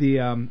teach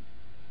the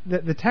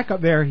tech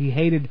up there.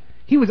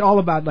 He was all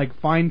about like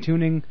fine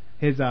tuning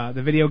his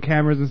the video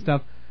cameras and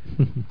stuff.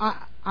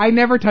 I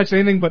never touched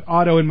anything but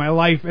auto in my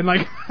life, and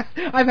like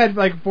I've had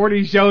like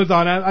 40 shows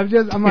on it.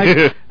 I'm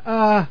like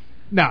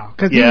no,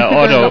 because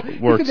auto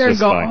works there and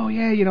just go, fine. oh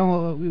yeah,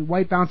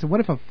 white balance, and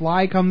what if a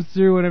fly comes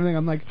through and everything?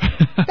 I'm like,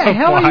 what the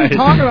hell are you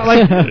talking about?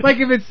 Like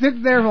if it sits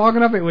there long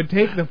enough, it would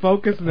take the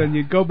focus, and then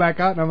you'd go back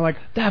out, and I'm like,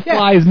 that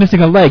fly is missing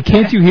a leg.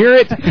 Can't you hear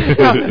it?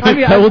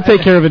 I will take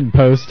care of it in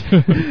post.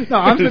 No,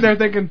 I'm sitting there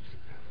thinking,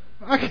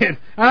 okay,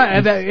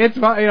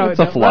 it's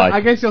a fly.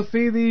 I guess you'll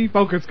see the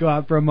focus go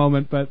out for a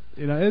moment, but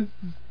he hated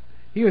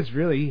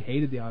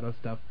the auto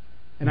stuff,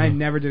 and I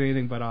never did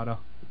anything but auto.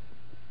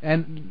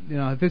 And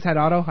if this had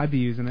auto, I'd be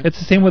using it. It's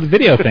the same with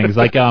video things.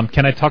 Like,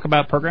 can I talk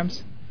about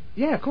programs?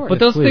 Yeah, of course. But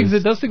those things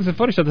in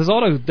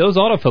Photoshop, those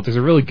auto filters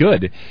are really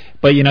good.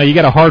 But you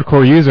got a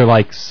hardcore user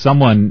like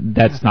someone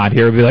that's not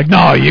here would be like,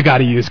 no, you got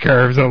to use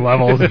curves and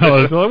levels,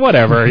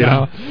 whatever,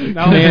 No.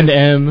 Command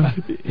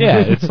M. Yeah,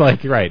 it's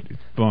like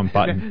boom,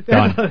 button,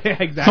 done. Yeah,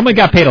 exactly. Somebody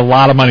got paid a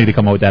lot of money to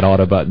come up with that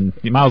auto button.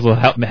 You might as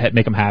well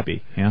make them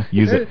happy.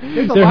 Use it.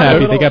 They're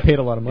happy. They got paid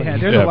a lot of money. Yeah,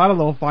 there's a lot of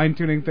little fine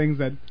tuning things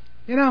that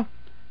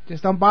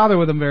just don't bother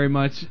with them very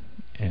much.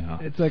 Yeah,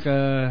 it's like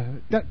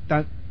done.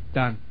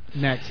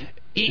 Next.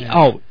 Yeah.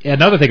 Oh,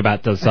 another thing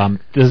about those I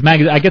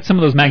get some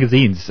of those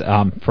magazines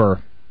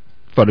for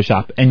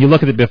Photoshop, and you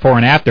look at it before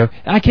and after,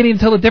 and I can't even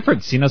tell the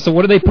difference. So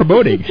what are they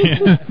promoting?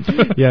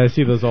 Yeah, I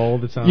see those all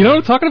the time. You know what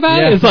I'm talking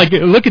about? Yeah. It's like,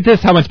 look at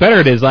this, how much better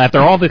it is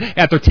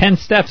after 10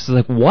 steps. It's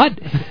like, what?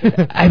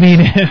 I mean,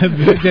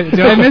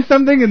 did I miss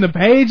something in the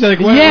page? Like,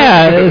 what?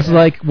 Yeah, it's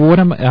like, what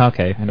am I?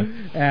 Okay.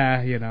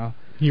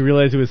 You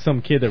realize it was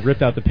some kid that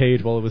ripped out the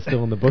page while it was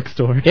still in the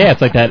bookstore. Yeah, it's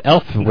like that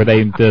Elf where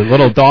the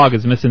little dog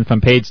is missing from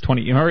page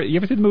 20. You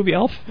ever see the movie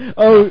Elf?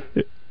 Oh,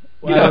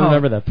 well, I don't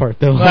remember that part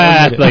though.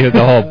 That's like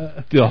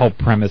the whole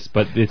premise,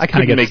 but I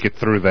couldn't make it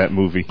through that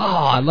movie. Oh,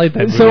 I like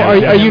that movie. So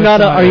are you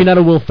not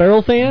a Will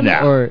Ferrell fan?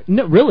 No. Or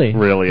no, really?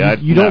 Really,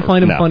 you don't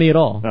find him funny at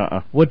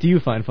all. What do you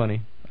find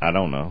funny? I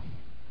don't know.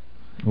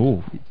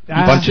 Ooh,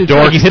 bunch of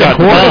dorks got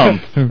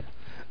down.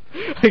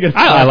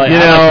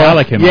 I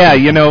like him.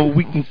 Yeah,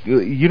 we can.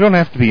 You don't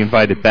have to be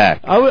invited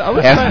back.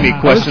 Ask me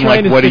a question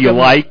like, "What do you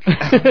like?"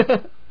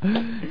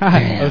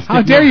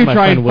 How dare you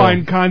try and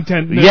find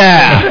content?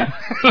 Yeah,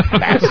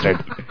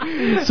 bastard.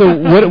 So,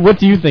 what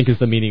do you think is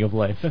the meaning of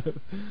life?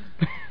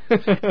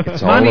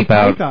 It's all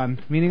about Python,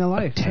 meaning of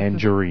life.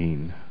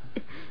 Tangerine.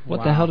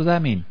 What the hell does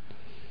that mean?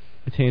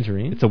 A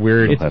tangerine? It's a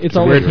weird. It's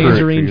all a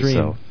tangerine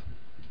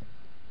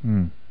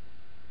dream.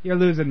 You're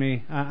losing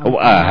me. I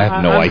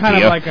have no idea.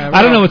 Kind of like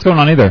I don't know what's going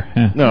on either.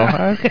 Yeah.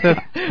 No.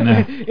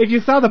 If you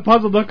saw the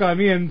puzzled look on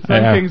me and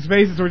Sun King's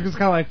faces, we're just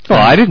kind of like. Oh,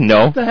 I didn't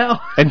know. What the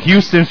hell? And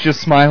Houston's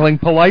just smiling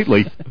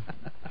politely.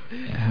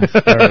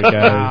 Sorry,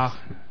 guys.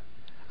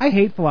 I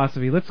hate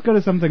philosophy. Let's go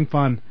to something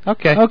fun.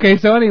 Okay. Okay.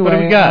 So anyway, what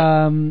do we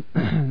got?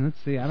 Let's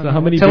see. I don't know. How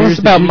many Tell us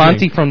about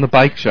Monty from the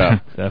bike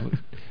shop.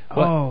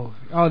 Oh,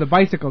 the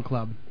bicycle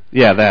club.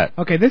 Yeah, that.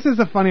 Okay, this is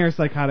a funny or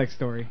psychotic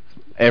story.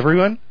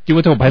 Everyone? You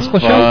went to a bicycle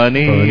show?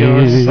 Funny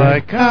or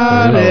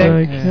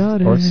psychotic.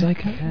 Or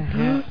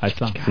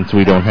psychotic. Since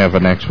we don't have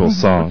an actual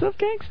song. What's up,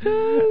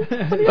 gangsters?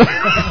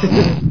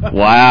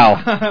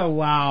 Wow.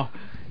 Wow.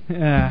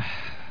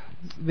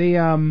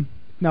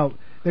 No,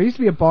 there used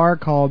to be a bar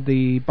called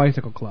the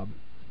Bicycle Club,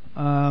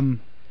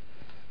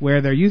 where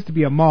there used to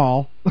be a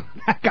mall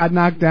that got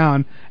knocked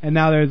down, and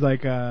now there's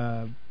like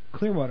a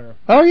Clearwater.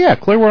 Oh yeah,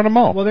 Clearwater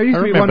Mall. Well, there used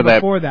to be one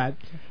before that.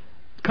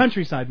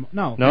 Countryside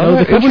Mall. No,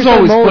 it was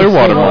always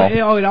Clearwater Mall.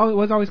 It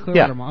was always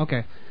Clearwater Mall.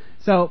 Okay.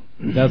 So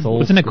that's old.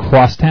 Wasn't it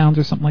Crosstowns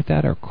or something like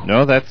that? Or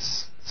no,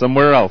 that's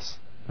somewhere else.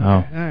 Oh.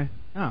 All right.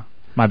 Oh.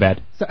 My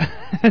bad. So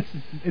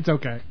it's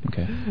okay.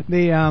 Okay.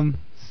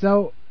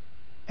 So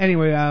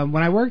anyway,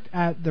 when I worked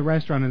at the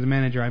restaurant as a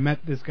manager, I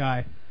met this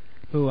guy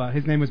who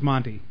his name was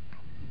Monty.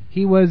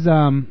 He was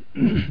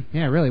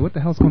yeah, really, what the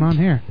hell's going on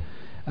here?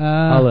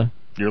 Holla.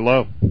 You're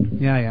low.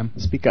 Yeah, I am.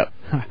 Speak up.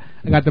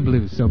 I got the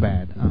blues so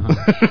bad.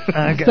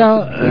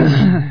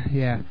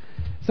 Yeah.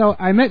 So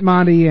I met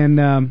Monty,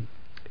 and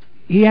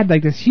he had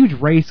like this huge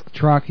race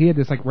truck. He had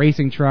this like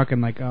racing truck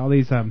and like all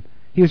these.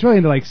 He was really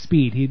into like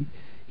speed.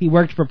 He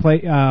worked for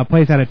a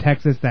place out of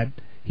Texas that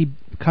he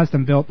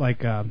custom built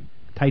like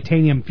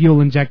titanium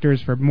fuel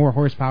injectors for more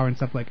horsepower and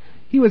stuff. Like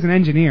he was an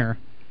engineer,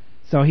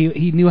 so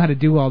he knew how to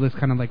do all this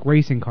kind of like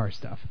racing car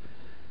stuff.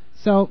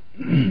 So,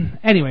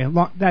 anyway,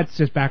 that's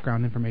just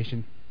background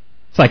information.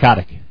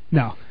 Psychotic.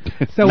 No.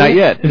 So not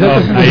yet. Is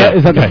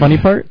that the funny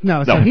part?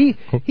 No. So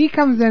he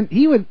comes in.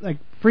 He would like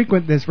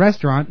frequent this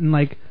restaurant and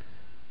like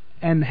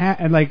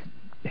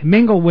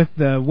mingle with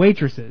the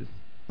waitresses.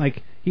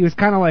 Like he was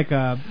kind of like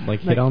a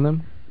hit on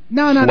them.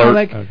 No.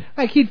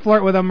 Like he'd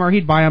flirt with them or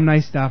he'd buy them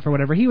nice stuff or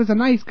whatever. He was a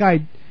nice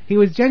guy. He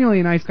was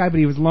genuinely a nice guy, but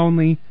he was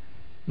lonely.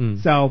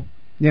 So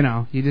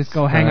you just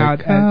go hang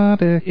out.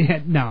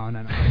 No.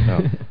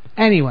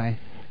 Anyway,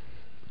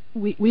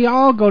 we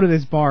all go to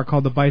this bar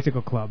called the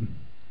Bicycle Club.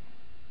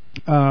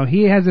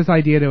 He has this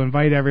idea to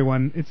invite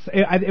everyone.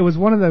 It was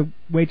one of the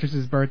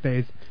waitresses'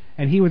 birthdays,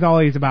 and he was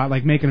always about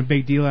like making a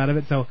big deal out of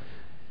it. So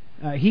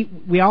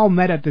we all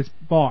met at this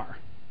bar.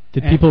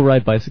 Did people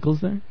ride bicycles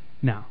there?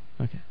 No.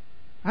 Okay.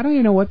 I don't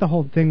even know what the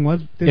whole thing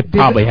was.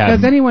 Probably has.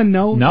 Does anyone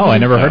know? No, I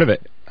never heard of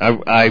it.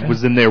 I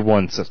was in there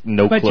once.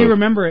 No clue. But you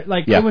remember it?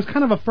 Like it was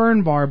kind of a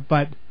fern bar,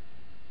 but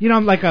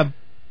like a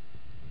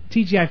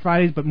TGI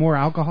Fridays, but more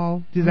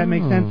alcohol. Does that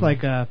make sense?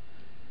 Like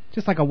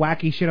just like a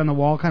wacky shit on the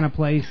wall kind of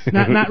place.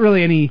 Not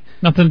really any.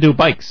 Nothing to do with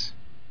bikes.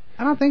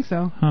 I don't think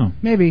so. Huh.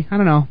 Maybe. I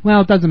don't know.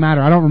 Well, it doesn't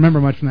matter. I don't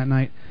remember much from that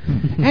night.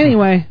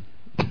 Anyway,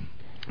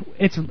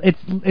 it's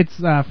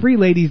free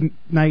ladies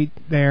night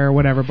there, or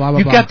whatever. Blah blah.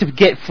 You got to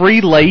get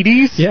free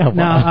ladies. Yeah.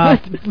 No,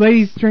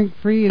 ladies drink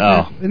free.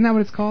 Isn't that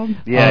what it's called?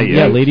 Yeah.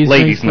 Ladies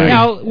night.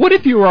 Now, what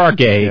if you are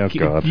gay? Oh,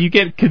 God. Do you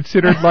get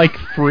considered like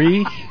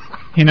free?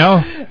 I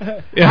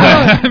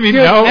mean,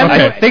 dude, no.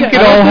 Okay. I think it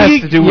all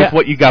has to do with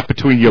what you got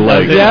between your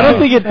legs. Yeah, I don't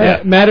think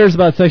it matters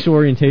about sexual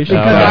orientation.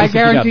 Because I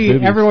guarantee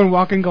everyone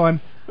walking going,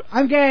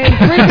 I'm gay.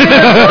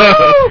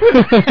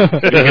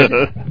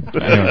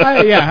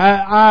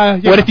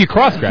 What if you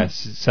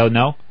cross-dress? So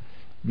no,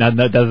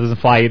 that doesn't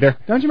fly either.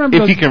 Don't you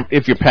remember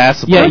if you're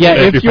passable? Yeah.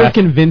 If you're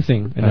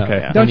convincing.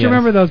 Okay. Don't you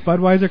remember those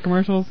Budweiser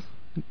commercials?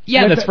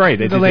 Yeah, that's right.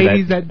 The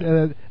ladies that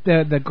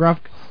the gruff.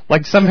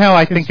 Like somehow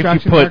I think if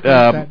you put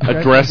a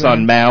dress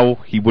on Mao,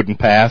 he wouldn't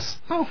pass.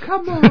 Oh,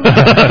 come on.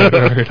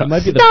 It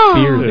might be the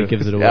fear that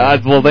gives it away.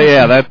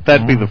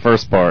 That'd be the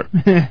first part.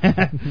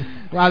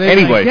 Wow,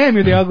 anyway. Like, damn,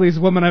 you're the ugliest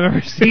woman I've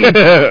ever seen. Give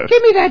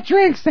me that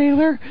drink,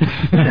 sailor.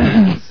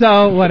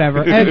 So,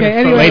 whatever. Okay,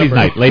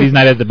 anyway. Ladies'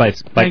 night at the bike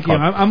Thank you.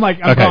 club. I'm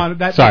gone.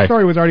 That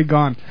story was already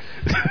gone.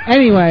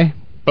 Anyway.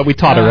 But we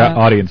taught our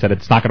audience that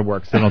it's not going to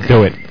work, so don't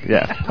do it.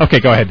 Yeah. Okay,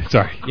 go ahead.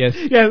 Sorry. Yes.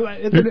 Yeah,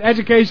 it's an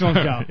educational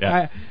show.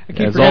 Yeah. I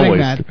keep forgetting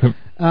that.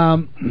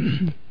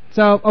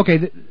 So,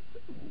 okay,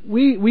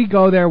 we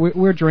go there.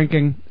 We're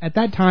drinking. At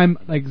that time,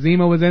 like,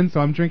 Zima was in,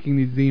 so I'm drinking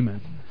these Zimas.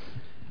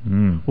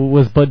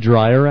 Was Bud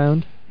Dry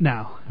around?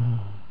 No.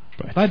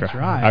 Bud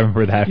Dry. I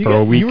remember that for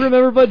a week. You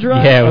remember Bud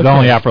Dry? Yeah, it was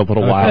only out for a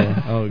little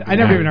while. Oh, I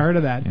never even heard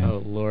of that. Yeah.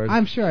 Oh, Lord.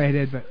 I'm sure I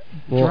did, but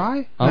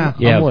Dry?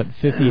 I'm what,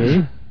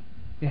 58?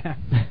 Yeah.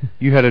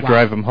 You had to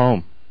drive him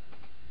home.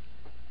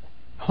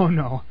 Oh,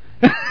 no.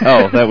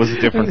 Oh, that was a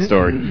different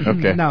story.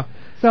 Okay. No.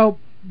 So,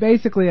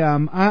 basically,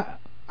 I'm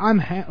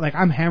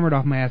hammered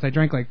off my ass. I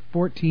drank like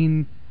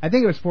 14, I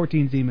think it was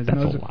 14 Zimas. That's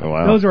and a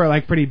lot. Those were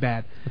like pretty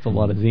bad. That's a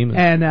lot of Zimas.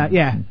 And,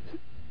 yeah.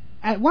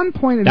 at one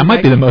point in That the might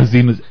night, be the most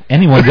Zimas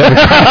anyone's ever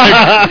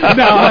tried.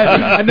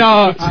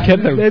 no.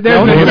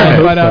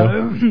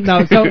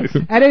 No. So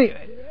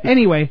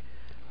anyway,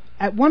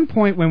 at one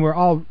point when we're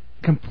all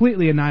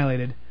completely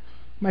annihilated,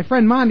 my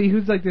friend Monty,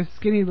 who's like this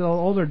skinny little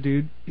older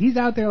dude, he's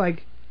out there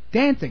like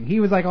dancing. He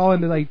was like all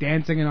into like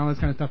dancing and all this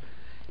kind of stuff.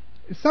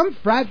 Some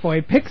frat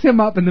boy picks him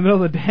up in the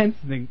middle of the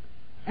dancing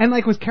and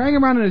like was carrying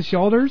him around on his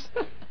shoulders,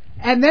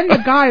 and then the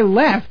guy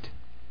left.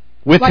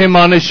 With him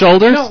on his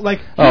shoulders? No,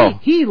 like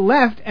he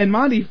left and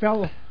Monty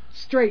fell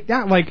straight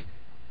down. Like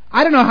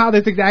I don't know how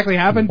this exactly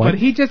happened, but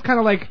he just kind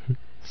of like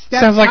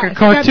sounds like a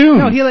cartoon.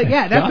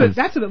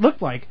 That's what it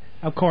looked like.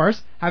 Of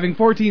course, having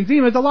 14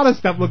 Zimas, a lot of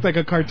stuff looked like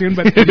a cartoon.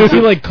 But you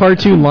see like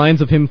cartoon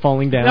lines of him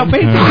falling down. No,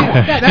 basically,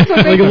 that's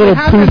what like a little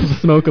happened. poof of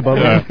smoke above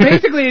him.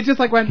 Basically, it just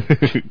like went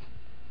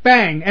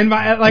bang, and all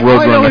I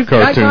know is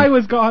that guy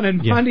was gone,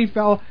 and Monty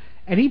fell.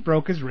 And he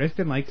broke his wrist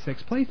in like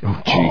 6 places.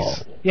 Oh,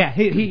 jeez. Yeah,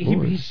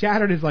 he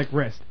shattered his like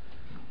wrist.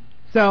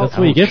 So that's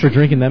what you get for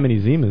drinking that many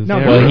Zimas. No,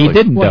 well, he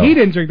didn't. Well, he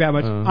didn't drink that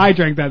much. I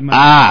drank that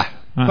much.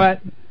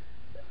 But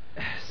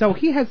so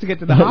he has to get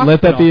to the hospital.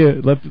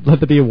 Let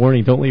that be a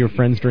warning. Don't let your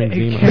friends drink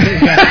Zima.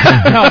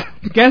 No,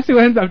 guess who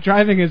ends up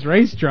driving his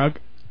race truck?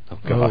 Oh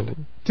God.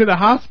 To the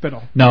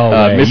hospital. No,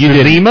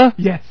 Mr. Zima?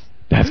 Yes.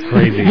 That's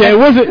crazy. Yeah,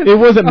 it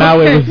wasn't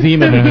Mao. It was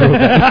Zima that drove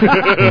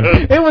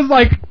that. It was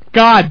like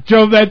God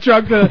drove that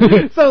truck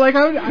to. So like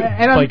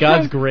by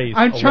God's grace.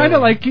 I'm trying to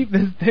like keep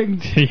this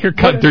thing. You're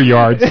cutting through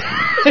yards.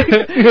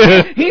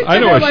 I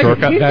know a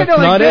shortcut. He's sitting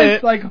like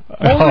this, like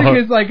holding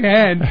his like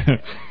hand,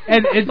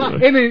 and it's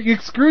in an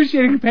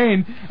excruciating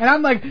pain, and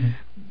I'm like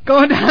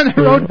going down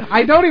the road.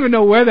 I don't even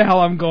know where the hell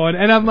I'm going,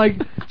 and I'm like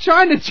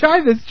trying to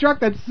drive this truck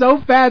that's so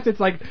fast.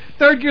 It's like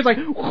third gear's like,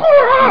 you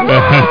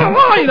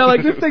know,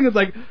 like this thing is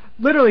like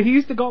literally. He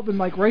used to go up and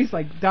like race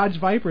like Dodge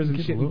Vipers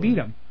and shit and beat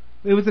them.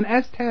 It was an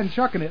S10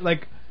 truck, and it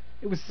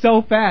was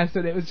so fast,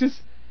 and it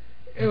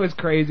was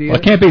crazy. Well,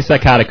 it can't be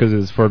psychotic because it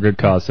was for a good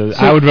cause. So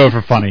I would vote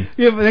for funny.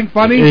 You think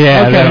funny?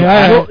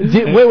 Yeah.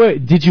 Okay.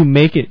 Wait. Did you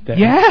make it? Then?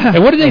 Yeah.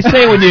 And what did they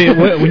say when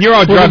you're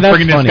on drugs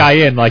bringing this guy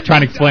in, like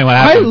trying to explain what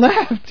happened? I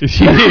left.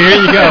 Here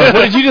you go.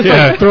 What did you just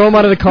like throw him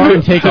out of the car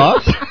and take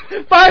off?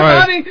 Bye,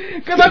 Monty.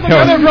 Good luck with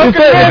another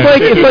broken rib.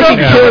 It's like in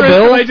Kill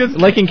Bill. Just...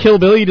 Like in Kill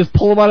Bill, you just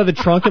pull him out of the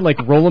trunk and like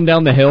roll him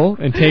down the hill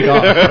and take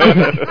off.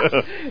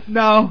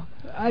 No.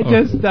 I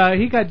just,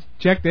 he got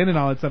checked in and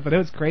all that stuff, but it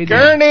was crazy.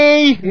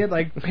 Gurney! He had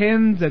like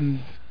pins and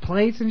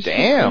plates and shit.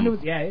 Damn.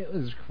 It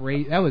was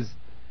great. That was.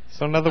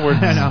 So in other words,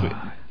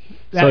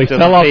 so he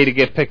fell off to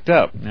get picked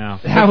up. No.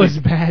 That was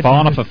bad.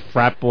 Falling off a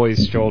frat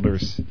boy's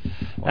shoulders.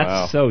 Wow.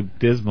 That's so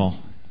dismal.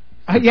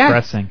 Yeah.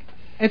 Depressing.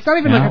 It's not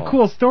even like a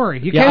cool story.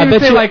 You Yeah, can't even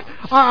say like,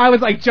 oh, I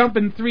was like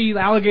jumping 3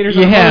 alligators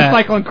on a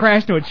motorcycle and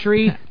crashed into a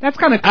tree. That's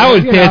kind of cool. I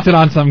was dancing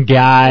on some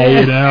guy,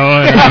 you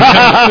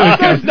know.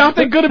 There's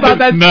nothing good about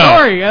that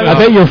story. I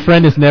bet your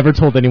friend has never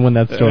told anyone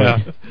that story.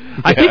 Yeah.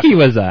 I think he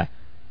was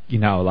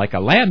like a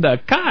Lambda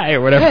Chi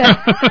or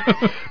whatever.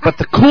 But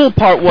the cool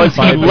part was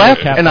he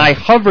left, and I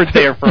hovered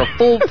there for a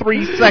full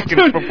 3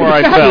 seconds before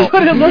I fell. That's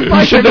what it looked You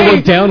like. should have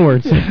looked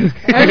downwards.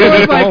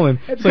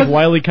 It's like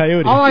Wile E.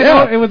 Coyote. All I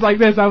know, it was like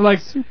this. I'm like,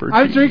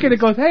 I'm drinking. It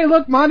goes, hey,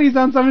 look, Monty's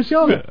on someone's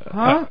shoulder.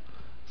 Huh?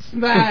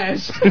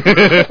 Smash.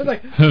 I was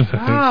like,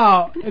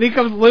 wow. And he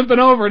comes limping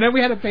over, and then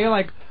we had to pay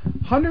like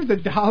hundreds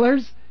of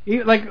dollars.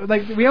 Like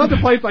we owned the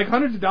place like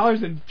hundreds of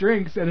dollars in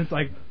drinks, and it's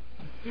like.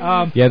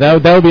 Yeah, that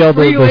would be all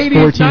those 14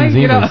 Zimas.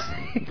 You know?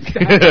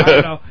 I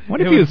don't know.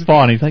 What if he was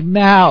falling? He's like,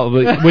 now,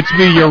 which would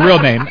be your real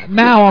name.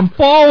 Now I'm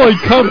falling.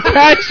 Come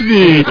catch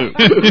me. Then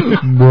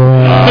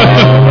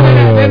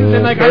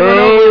like I run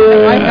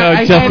over,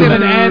 I hand him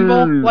an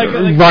anvil, like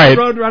right.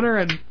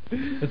 Roadrunner, and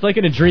it's like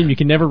in a dream. You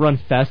can never run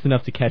fast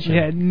enough to catch him.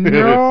 Yeah,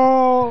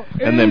 no.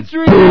 And then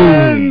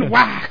boom,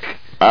 whack.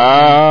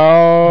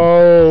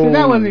 Oh. See,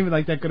 that wasn't even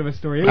like that good of a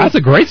story. That's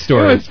a great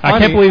story. I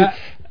can't believe.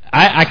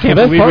 I can't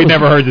believe we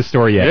never heard this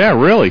story yet. Yeah,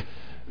 really.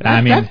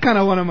 That's kind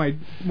of one of my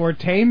more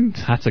tame.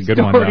 That's a good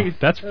one, though.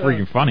 That's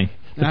freaking funny.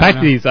 The fact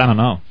that he's, I don't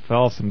know,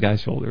 fell off some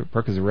guy's shoulder,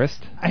 broke his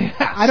wrist.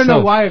 I don't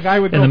know why a guy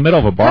would in the middle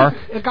of a bar.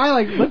 A guy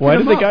like why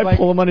did the guy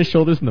pull him on his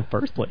shoulders in the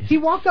first place? He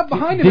walked up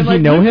behind him. Did and, he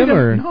know him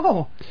or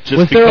no?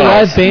 Was there a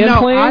live band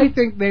playing? I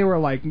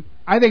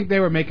think they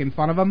were making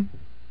fun of him.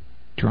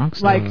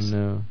 Drunks? Like,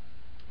 no.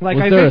 Like,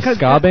 was there a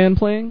ska band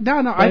playing?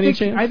 No. I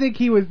think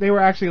he was. They were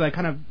actually like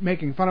kind of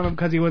making fun of him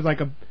because he was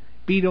like a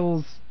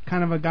Beatles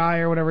kind of a guy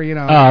or whatever, you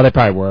know. Oh, they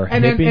probably were.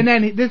 And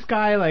then this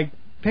guy like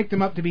picked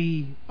him up to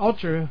be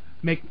ultra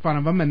making fun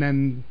of him, and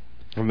then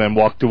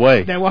walked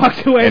away. They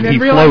walked away and then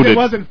realized it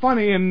wasn't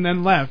funny and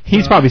then left.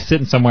 He's probably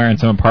sitting somewhere in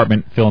some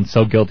apartment feeling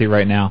so guilty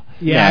right now.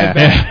 Yeah. I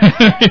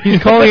bet.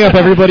 He's calling up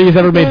everybody he's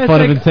ever made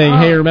fun of and saying,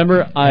 "Hey,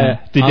 remember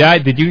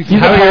did you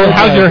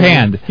how's your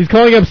hand?" He's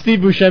calling up Steve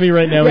Buscemi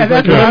right now. Yeah, he's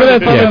like, remember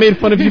that time I made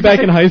fun of you back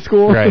in high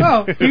school? Right.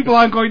 Oh, people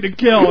I'm going to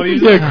kill.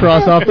 He's gonna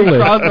cross off the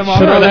list.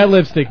 Put on that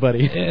lipstick,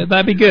 buddy.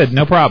 That'd be good.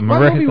 No problem.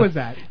 What movie was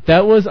that?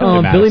 That was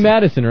Billy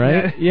Madison,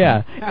 right?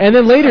 Yeah. And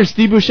then later,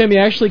 Steve Buscemi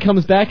actually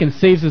comes back and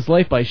saves his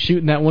life by shooting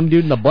shooting that one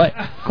dude in the butt.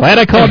 Glad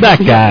I called that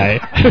guy.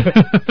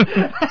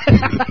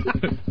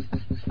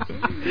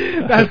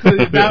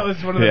 That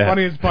was one of the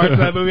funniest parts of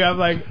that movie. I was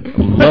like,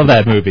 love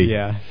that movie.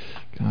 Yeah.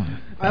 God.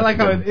 I like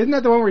how isn't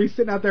that the one where he's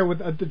sitting out there with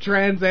the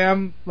Trans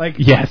Am? Like,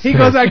 yes, he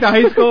goes back to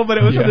high school, but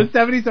it was in the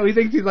 '70s, so he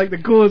thinks he's like the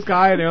coolest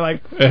guy, and they're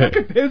like, look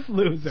at this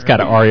loser. He's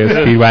got an REO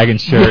Speedwagon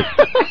shirt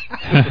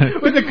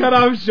with the cut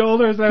off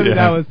shoulders. I mean, Yeah.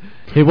 that was.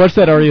 Hey, watch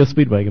that REO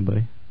Speedwagon,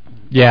 buddy.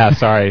 Yeah,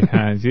 sorry,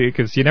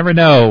 because you never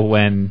know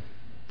when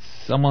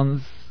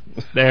someone's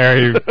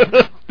there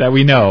that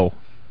we know.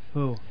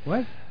 Who?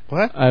 What?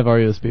 What? I have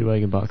REO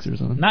Speedwagon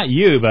boxers on. Not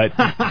you, but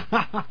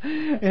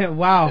Yeah,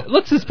 wow.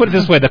 let's just put it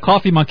this way: the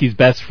Coffee Monkey's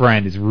best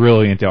friend is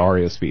really into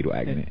REO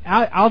Speedwagon.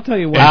 I'll tell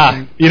you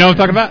what. You know what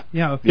I'm talking about?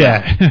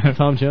 Yeah.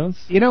 Tom Jones.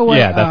 You know what?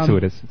 Yeah, that's who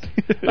it is.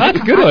 That's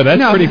a good one.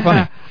 That's pretty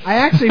funny. I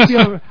actually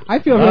feel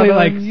really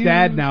like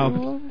sad now.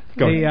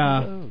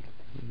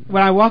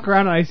 When I walk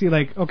around and I see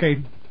like,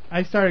 okay,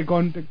 I started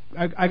going to.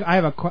 I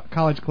have a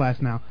college class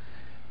now,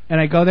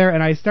 and I go there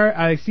and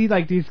I see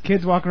like these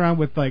kids walking around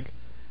with like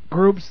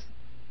groups.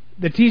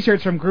 The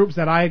T-shirts from groups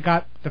that I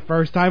got the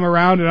first time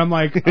around, and I'm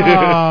like,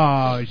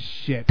 oh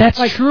shit. That's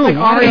like, true. Like,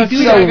 Why REO do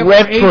Speedwagon so for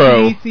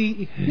retro?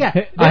 AC/DC.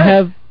 Yeah, I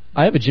have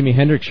a Jimi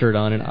Hendrix shirt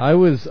on, and I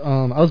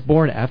was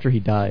born after he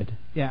died.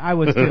 Yeah, I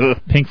was too.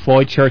 Pink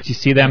Floyd shirts, you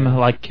see them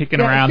like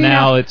kicking around see,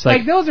 now. It's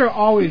like those are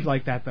always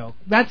like that though.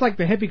 That's like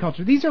the hippie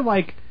culture. These are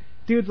like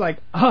dudes like,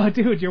 oh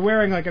dude, you're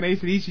wearing like an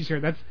AC/DC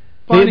shirt. That's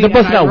funny. They're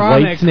busting and out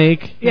ironic.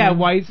 Whitesnake. Yeah,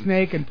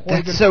 Whitesnake and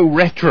Poison. That's so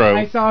retro.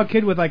 I saw a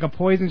kid with like a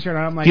Poison shirt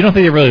on. I'm like, you don't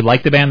think they really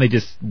like the band? They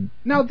just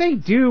no, they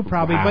do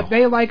probably, Wow. but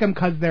they like them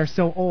because they're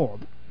so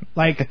old.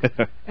 Like,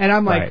 and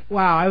I'm like, Right.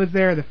 wow, I was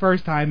there the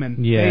first time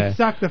and Yeah. they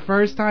sucked the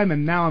first time,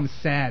 and now I'm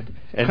sad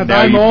And because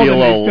now I'm you old feel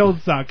and old. they still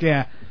suck.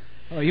 Yeah.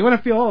 Oh, you want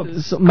to feel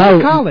old? So, Go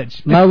to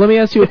college. Now, let me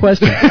ask you a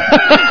question.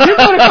 You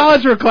go to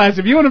college for a class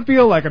if you want to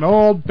feel like an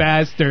old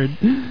bastard.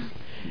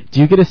 Do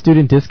you get a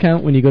student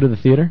discount when you go to the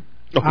theater?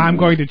 I'm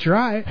going to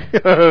try.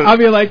 I'll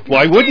be like,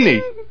 why wouldn't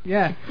he?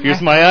 Yeah.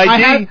 Here's my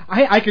ID.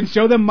 I can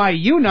show them my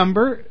U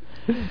number.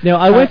 Now,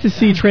 I went to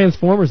see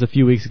Transformers a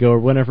few weeks ago, or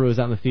whenever it was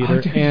out in the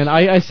theater, and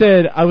I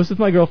said, I was with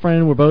my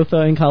girlfriend, we're both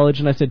in college,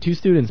 and I said, 2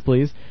 students,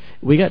 please.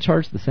 We got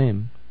charged the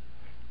same.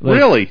 Like,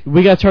 Really?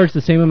 We got charged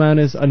the same amount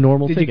as a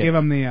normal Did ticket. you give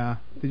them the?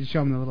 Did you show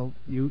them the little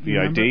U? The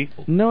ID?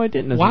 No, I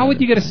didn't. Why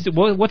would you get a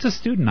what's a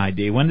student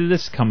ID? When did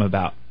this come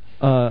about?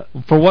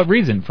 For what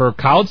reason? For a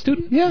college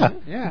student? Yeah.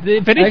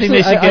 If anything, Actually,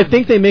 they should I get.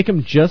 think they make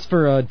them just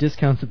for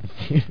discounts at the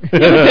theater. Yeah, but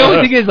the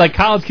only thing is, like,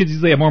 college kids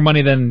usually have more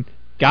money than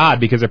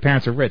God because their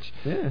parents are rich.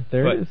 Yeah,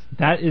 there but it is.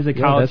 That is a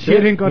Yeah, college. that's it. You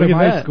didn't go to Look at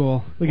my that.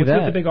 school. Look What's at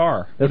with that. the big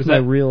R? That's What is my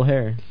that? real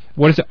hair.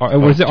 What is it? What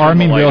does it R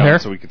mean? Real hair?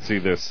 So we can see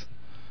this.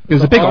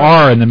 There's a big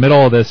R in the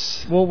middle of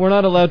this. Well, we're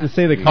not allowed to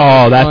say the.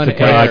 Oh, that's on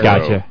the. air. I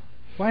gotcha.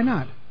 Why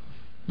not?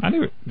 I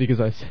knew it.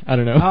 Because I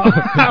don't know.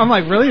 I'm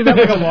like, really? Is that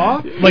like a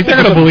law? Like,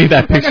 they're gonna believe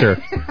that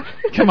picture.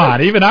 Come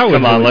on, even I would.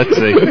 Come on, let's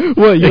see.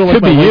 Well, you It don't like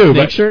could my be white you, snake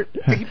but shirt?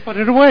 He put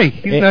it away.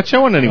 He's not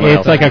showing anyone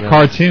It's like a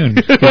cartoon.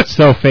 It's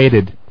so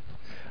faded.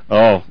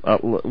 Oh,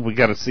 we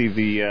got to see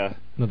the.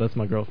 No, that's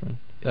my girlfriend.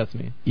 That's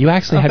me. You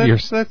actually had your.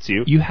 That's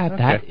you. You had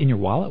that Okay. in your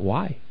wallet.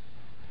 Why?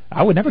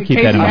 I would never In keep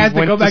case that in he my. has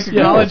to go back to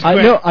Yeah, college. I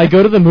quick. know. I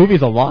go to the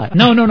movies a lot.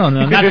 No, not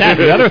that.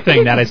 The other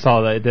thing that I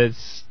saw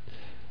that's.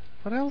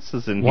 What else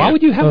is in Why here?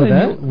 would you have Oh, that? In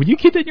that? your, would you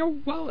keep that in your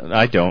wallet?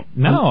 I don't.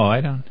 No,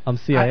 I don't. I'm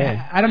CIA.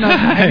 I don't know.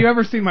 Have you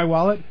ever seen my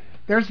wallet?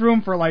 There's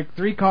room for like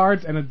 3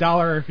 cards and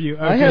 $1 if you.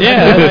 I have-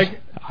 Yeah, Like,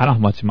 I don't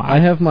have much of my. I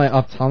have my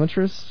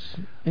optometrist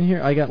in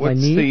here. I got my What's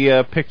knee.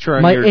 the picture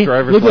on my your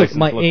driver's look, license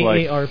my look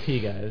like?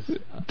 AARP, guys.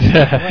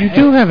 You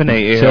do have an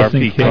Chelsea AARP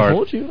King. I card.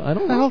 told you. I don't How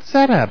the know. hell's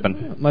that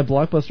happen? My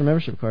Blockbuster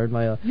membership card.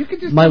 My you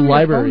could just my tell me your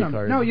library phone number.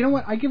 card. No, you know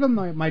what? I give them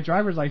my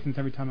driver's license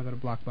every time I go to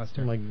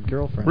Blockbuster. My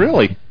girlfriend.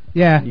 Really?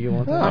 Yeah. You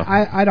want Oh. that?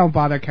 I don't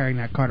bother carrying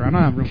that card around. I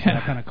don't have room for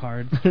that kind of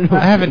card.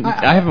 I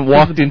haven't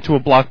walked into a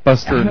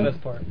Blockbuster in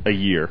Best part. a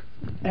year.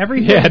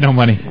 Everything. Yeah, no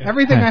money.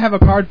 Everything I have a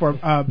card for.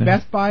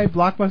 Best Buy,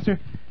 Blockbuster.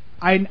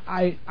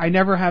 I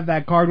never have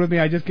that card with me.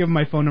 I just give them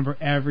my phone number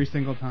every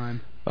single time.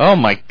 Oh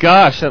my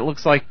gosh, that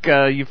looks like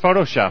you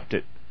photoshopped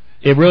it.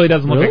 It really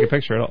doesn't look Really? like a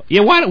picture at all.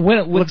 Yeah, why? When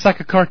It looks like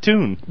a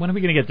cartoon. are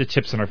we gonna get the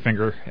chips in our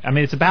finger? I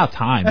mean, it's about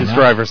time. His you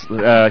know? driver's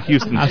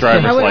Houston's I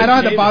driver's I don't have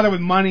license. to bother with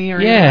money or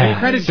Yeah, anything.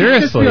 Credit. Just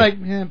seriously. be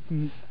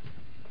like,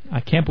 I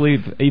can't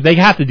believe they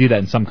have to do that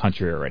in some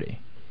country already.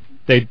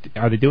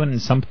 Are they doing it in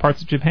some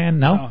parts of Japan?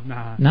 No,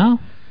 nah.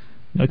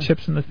 no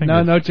chips in the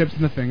finger. No chips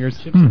in the fingers.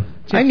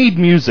 I need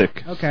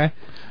music. Okay.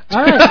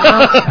 All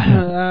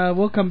right.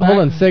 We'll come back. Hold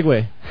on,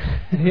 segue.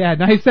 Yeah,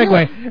 nice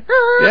segue.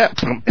 Yeah.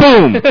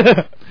 Boom.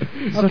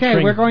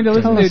 Okay, we're going to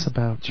listen Tell us to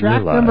about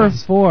track your number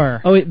lives.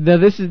 4. Oh wait,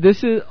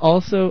 this is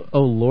also.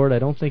 Oh Lord, I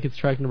don't think it's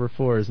track number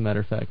 4. As a matter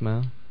of fact,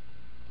 Mal.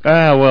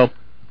 Well,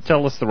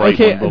 tell us the right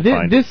Okay, one. We'll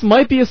find this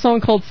might be a song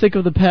called "Sick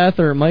of the Path,"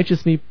 or it might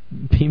just be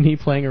me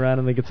playing around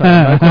on the guitar.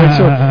 I'm not quite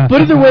sure.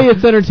 But either way,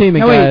 it's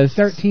entertainment, No, wait, guys.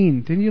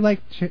 13. Didn't you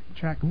like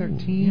track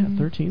 13?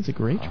 Yeah, 13's a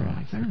great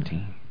track.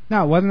 13.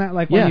 No, wasn't that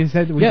like when you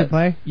said we could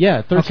play?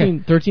 Yeah,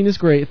 13. Okay. 13 is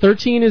great.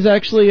 13 is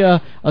actually a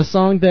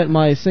song that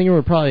my singer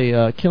would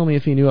probably kill me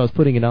if he knew I was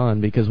putting it on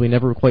because we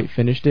never quite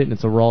finished it, and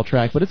it's a raw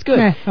track, but it's good.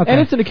 Okay.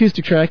 And it's an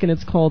acoustic track, and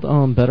it's called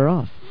Better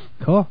Off.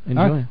 Cool.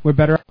 Enjoy. Right. We're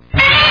better off.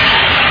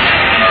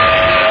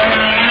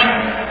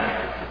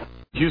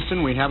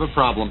 Houston, we have a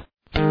problem.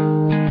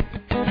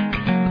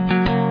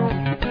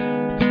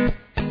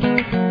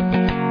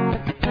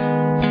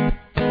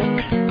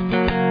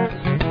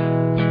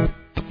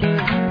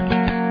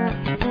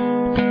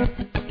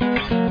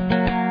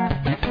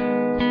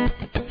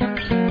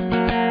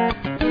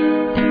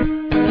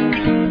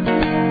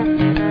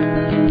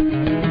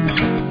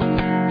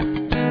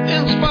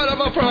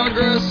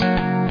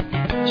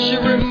 She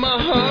ripped my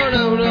heart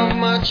out of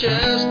my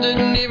chest.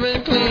 Didn't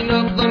even clean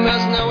up the mess.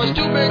 Now it's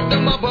too big to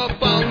mop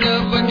up. I'll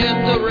never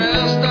get the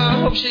rest.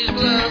 I hope she's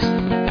blessed.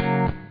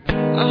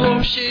 I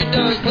hope she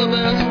does the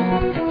best.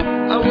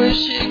 I wish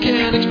she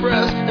can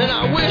express, and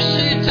I wish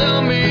she'd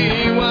tell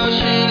me why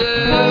she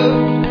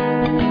left.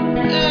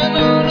 And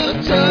on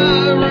a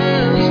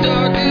tyrant's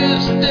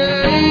darkest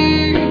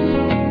day,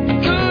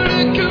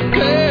 couldn't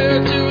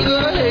compare to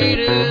the hate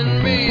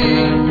in me.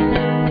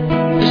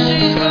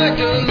 She's like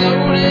a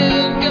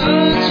loaded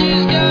gun.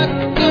 She's got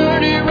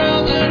 30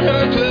 rounds in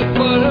her clip,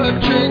 but her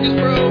trigger's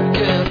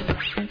broken.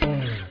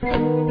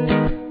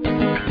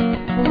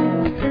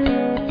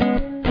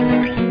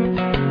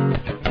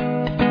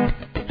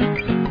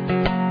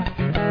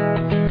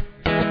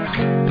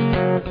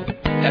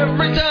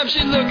 Every time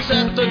she looks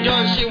at the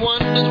gun, she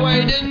wonders why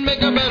he didn't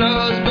make a better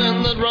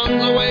husband that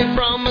runs away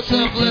from a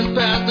selfless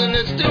past. And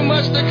it's too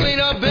much to clean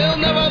up. Bill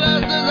never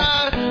lasts as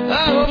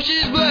I hope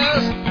she's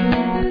blessed.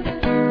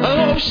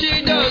 I hope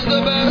she does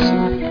the best.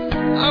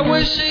 I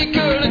wish she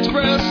could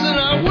express, and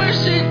I wish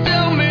she'd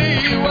tell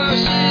me why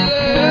she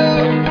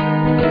left.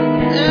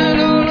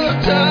 And on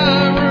a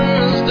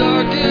tyrant's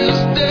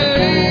darkest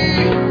day,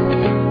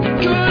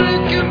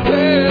 couldn't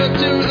compare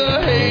to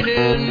the hate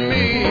in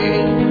me.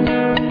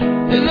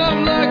 And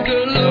I'm like a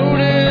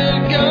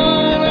loaded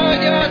gun. I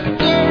got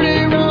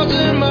 30 rounds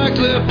in my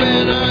clip,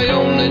 and I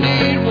only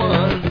need one.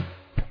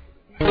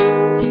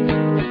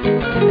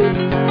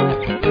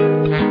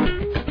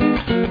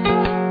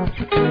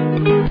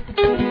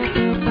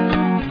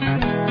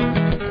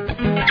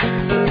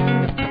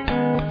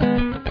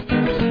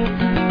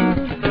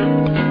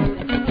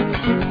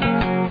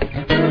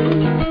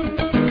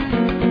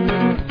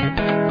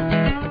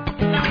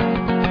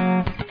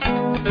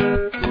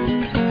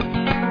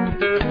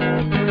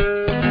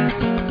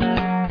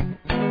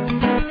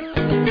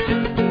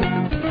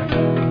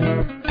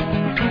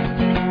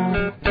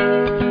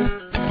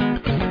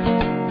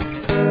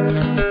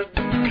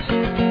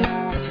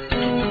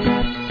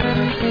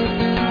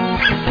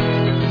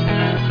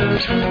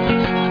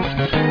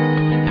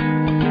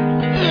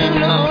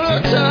 And on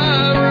a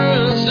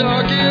tyrant's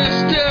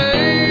darkest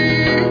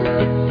day,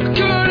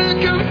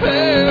 couldn't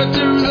compare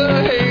to the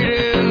hate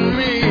in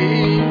me.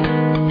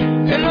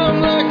 And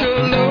I'm like a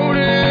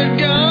loaded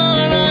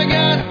gun. I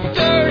got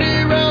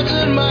 30 rounds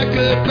in my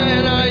clip,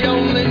 and I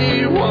only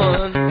need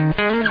one.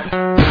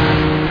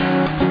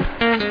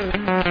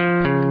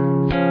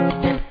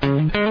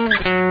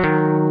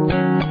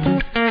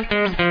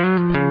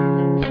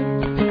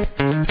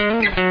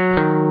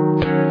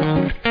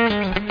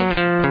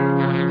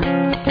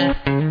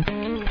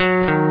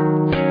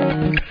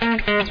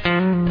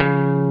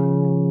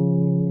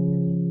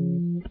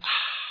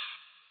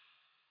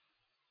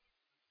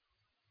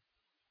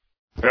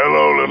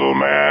 Hello, little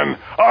man.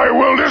 I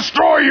will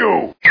destroy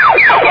you!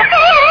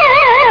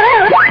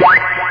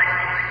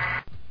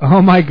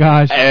 Oh my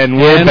gosh. And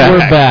we're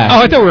back. Oh,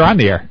 I thought we were on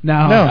the air.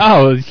 No.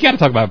 Oh, you got to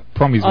talk about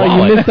Promi's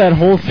wallet. You missed that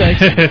whole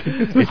section.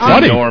 It's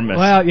funny. Enormous.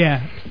 Well,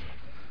 yeah.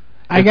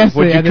 I guess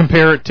What'd you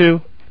compare it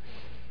to?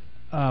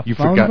 You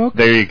phone forgot. book?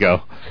 There you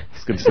go. I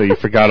was going to say you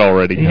forgot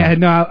already. Yeah,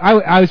 no,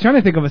 I was trying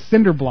to think of a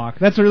cinder block.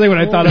 That's really what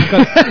I thought of,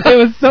 because it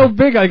was so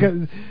big.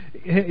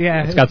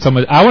 Yeah. It's got so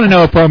much. I want to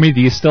know, Promi,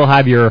 do you still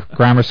have your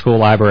grammar school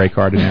library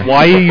card in there?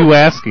 Why are you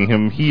asking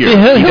him here?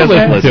 He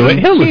doesn't listen to it.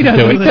 He'll listen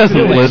to it. He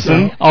doesn't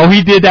listen. Oh,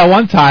 he did that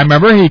one time.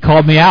 Remember? He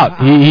called me out.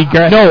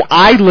 No,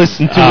 I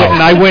listened to it,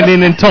 and I went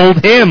in and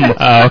told him.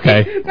 Oh,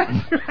 okay.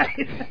 That's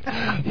right.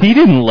 He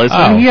didn't listen.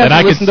 Oh, he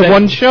hasn't listened to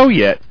one show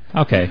yet.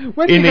 Okay.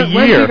 When's in a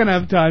When's year. he going to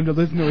have time to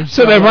listen to a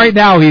show? So then right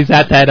now he's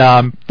at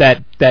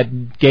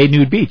that gay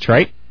nude beach,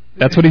 right?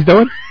 That's what he's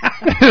doing?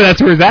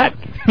 That's where he's at?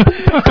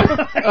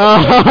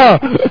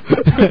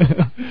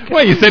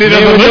 Well, you said he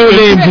doesn't listen.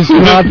 Name just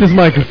dropped his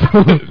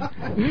microphone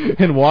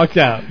and walked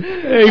out.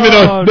 Even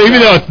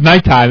though it's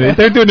nighttime,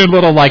 they're doing a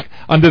little like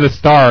Under the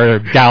Star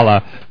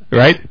gala,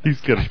 right?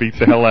 He's going to beat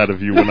the hell out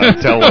of you when I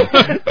tell him.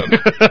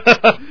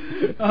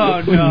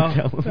 Oh,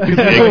 no.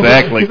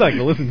 Exactly. He's like,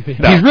 listen to me.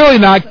 He's really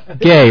not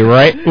gay,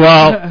 right?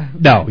 Well,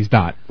 no, he's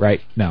not,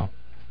 right? No.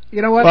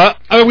 You know what?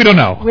 Well, we don't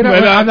know.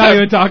 I'm not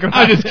even talking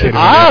about I'm just kidding.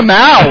 I'm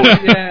out.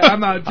 Yeah,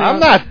 I'm out too.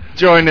 I'm not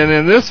joining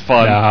in this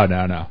fun.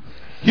 No.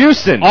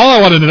 Houston. All I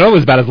wanted to know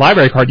was about his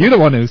library card. You're the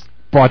one who's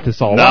brought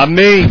this all Not up.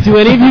 me. Do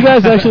any of you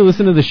guys actually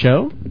listen to the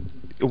show?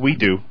 We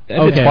do.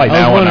 Okay, Twice.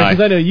 I was wondering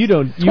because I know you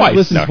don't. You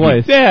listen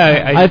twice.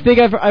 Yeah, I think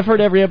I've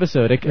heard every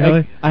episode.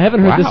 Really? I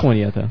haven't heard this one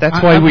yet though.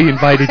 That's why we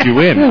invited you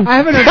in. I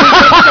haven't heard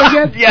this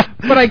episode yet,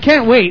 but I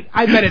can't wait.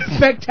 I bet it's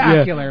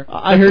spectacular. Yeah.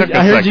 I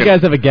heard you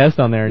guys have a guest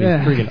on there,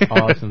 and he's freaking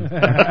awesome.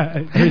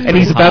 And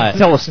he's about to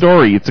tell a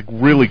story. It's a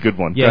really good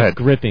one. Yeah, Go ahead. it's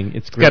gripping.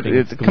 It's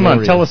gripping. Come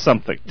on, tell us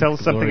something. Tell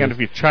us something out of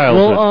your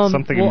childhood.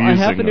 Something amusing. I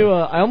happen to.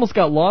 I almost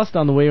got lost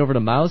on the way over to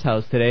Mao's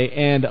house today,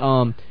 and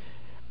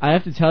I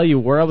have to tell you,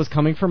 where I was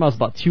coming from, I was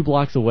about 2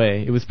 blocks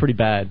away. It was pretty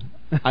bad.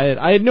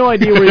 I had no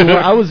idea where you were.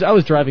 I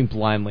was driving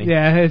blindly.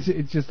 Yeah,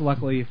 it's just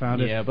luckily you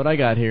found it. Yeah, but I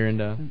got here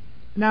and.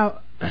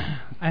 Now,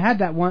 I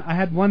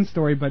had one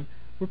story, but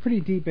we're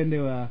pretty deep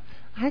into.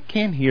 I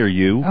can't hear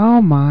you.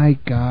 Oh my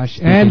gosh!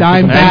 And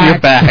I'm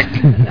back.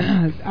 And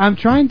you're back. I'm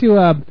trying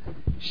to.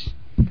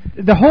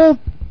 The whole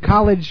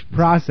college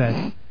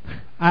process.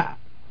 I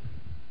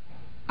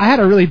had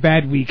a really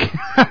bad week.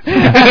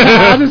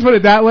 I'll just put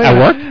it that way. At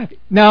work?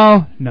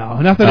 No,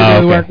 nothing to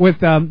do with work. With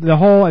the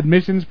whole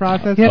admissions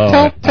process.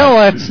 Yeah, tell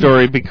that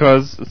story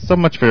because so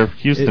much for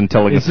Houston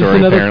telling a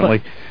story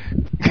apparently.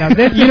 Now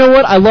this, you know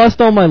what? I lost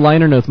all my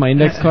liner notes, my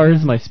index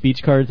cards, my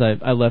speech cards.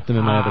 I left them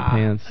in my other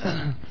pants.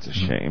 It's a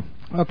shame.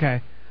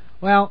 Okay,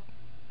 well,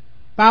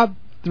 about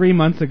 3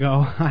 months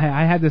ago,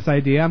 I had this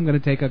idea. I'm going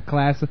to take a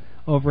class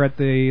over at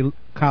the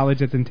college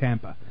that's in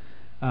Tampa.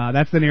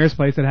 That's the nearest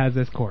place that has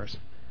this course.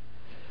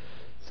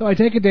 So I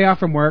take a day off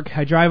from work,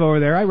 I drive over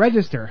there, I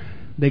register.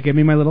 They give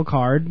me my little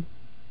card,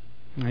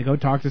 and I go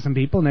talk to some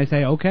people, and they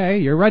say, okay,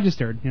 you're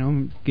registered. You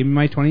know, give me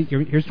my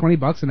here's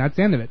 $20, and that's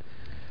the end of it.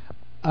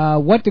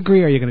 What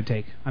degree are you going to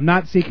take? I'm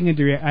not seeking a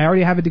degree. I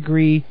already have a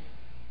degree.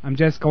 I'm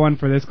just going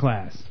for this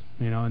class.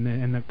 You know,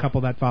 and the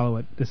couple that follow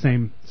it, the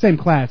same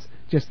class,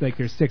 just like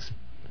there's 6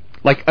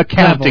 like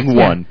accounting levels.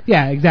 one.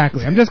 Yeah,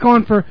 exactly. I'm just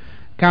going for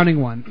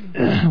counting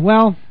one.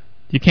 Well,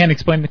 you can't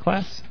explain the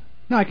class?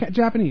 No, I can't.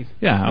 Japanese.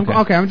 Yeah,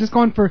 okay. I'm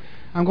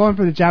going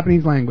for the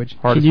Japanese language.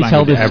 Can you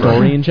tell this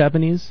story in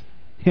Japanese?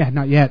 Yeah,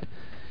 not yet.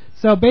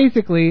 So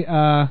basically,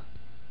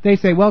 they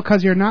say, well,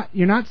 because you're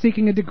not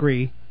seeking a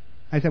degree.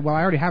 I said, well,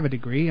 I already have a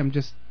degree. I'm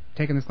just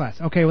taking this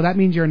class. Okay, well, that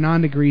means you're a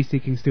non-degree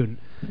seeking student.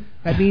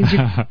 That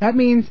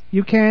means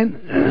you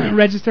can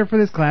register for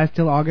this class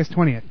till August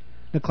 20th.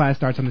 The class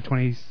starts on the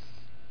 20th.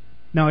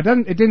 No, it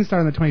doesn't. It didn't start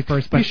on the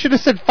 21st. But you should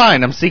have said,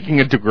 "Fine, I'm seeking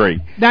a degree."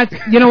 That's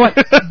what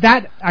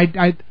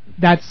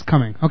that's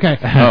coming. Okay.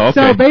 Oh, okay.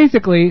 So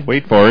basically,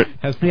 wait for it.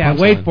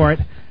 Wait for it.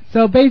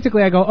 So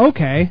basically, I go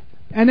okay,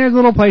 and there's a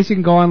little place you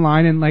can go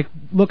online and like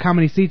look how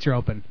many seats are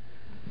open.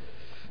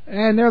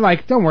 And they're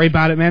like, "Don't worry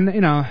about it, man.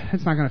 You know,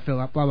 it's not going to fill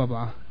up. Blah blah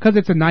blah. Because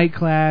it's a night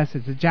class.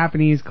 It's a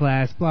Japanese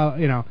class. Blah.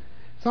 You know."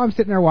 So I'm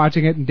sitting there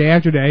watching it, and day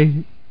after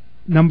day,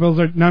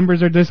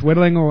 numbers are just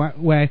whittling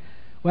away.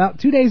 Well,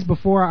 2 days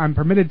before I'm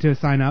permitted to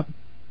sign up,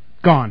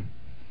 gone.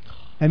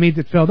 That means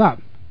it's filled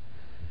up.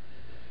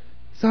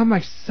 So I'm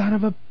like, son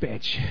of a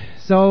bitch.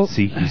 So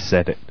see, he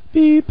said it.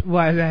 Beep.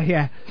 Well,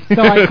 yeah.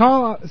 So I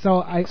call.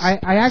 So I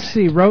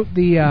actually wrote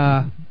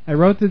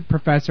the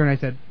professor and I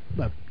said,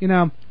 look, you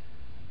know,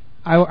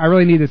 I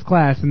really need this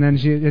class. And then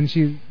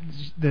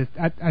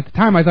at the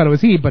time I thought it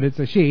was he, but it's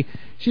a she.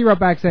 She wrote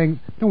back saying,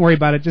 don't worry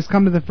about it. Just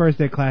come to the first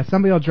day class.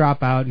 Somebody will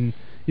drop out and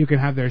you can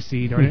have their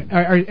seat,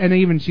 and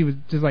even she was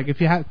just like, if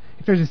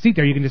there's a seat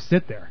there, you can just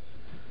sit there.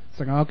 It's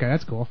like, oh, okay,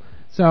 that's cool.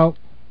 So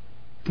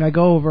I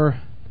go over.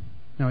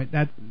 No,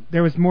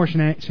 there was more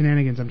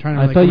shenanigans. I'm trying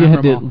to. I thought you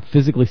had to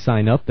physically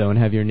sign up though and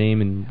have your name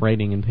in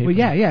writing and paper. Well,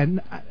 yeah.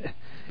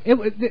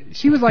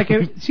 She was like,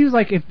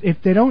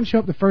 if they don't show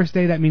up the first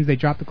day, that means they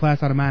drop the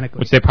class automatically.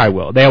 Which they probably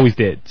will. They always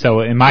did.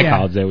 So in my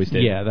college, they always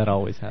did. Yeah, that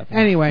always happened.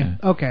 Anyway,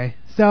 okay.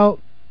 So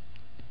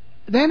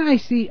then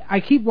I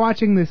keep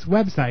watching this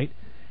website.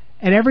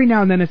 And every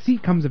now and then a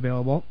seat comes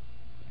available,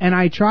 and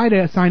I try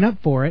to sign up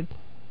for it,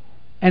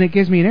 and it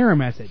gives me an error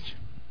message.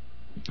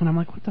 And I'm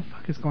like, what the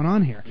fuck is going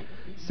on here?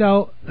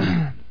 So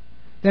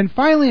then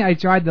finally I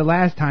tried the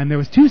last time. There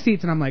was 2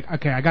 seats, and I'm like,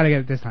 okay, I got to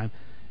get it this time.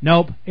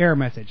 Nope, error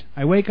message.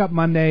 I wake up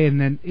Monday, and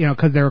then, you know,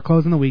 because they were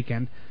closed on the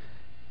weekend.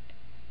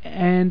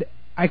 And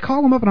I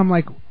call him up, and I'm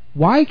like,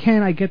 why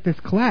can't I get this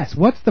class?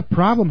 What's the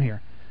problem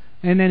here?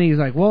 And then he's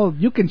like, well,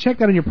 you can check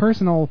that on your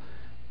personal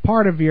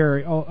part of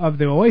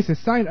the Oasis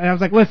site. And I was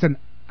like, listen,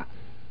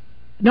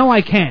 no,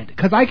 I can't,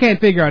 because I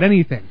can't figure out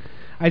anything.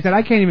 I said,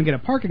 I can't even get a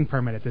parking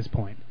permit at this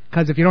point,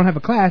 because if you don't have a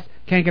class,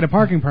 can't get a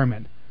parking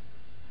permit.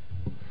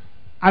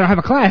 I don't have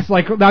a class,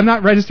 like, I'm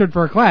not registered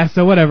for a class,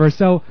 so whatever.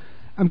 So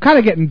I'm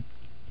kind of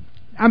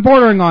I'm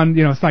bordering on,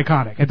 you know,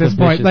 psychotic at this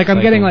point. Like, I'm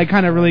getting, like,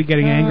 kind of really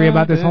getting angry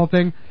about this whole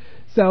thing.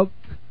 So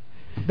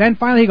then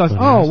finally he goes,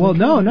 oh, well,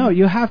 no,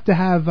 you have to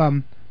have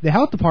the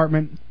health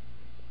department.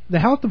 The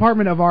health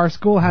department of our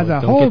school has a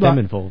hold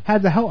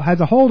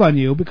on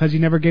you because you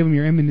never gave them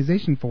your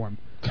immunization form.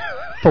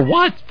 For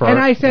what? And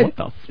I said,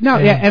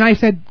 and I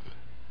said,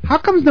 how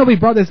comes nobody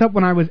brought this up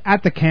when I was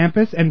at the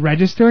campus and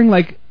registering?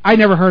 Like, I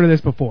never heard of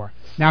this before.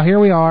 Now here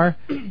we are.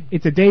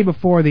 It's a day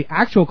before the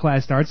actual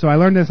class starts, so I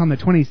learned this on the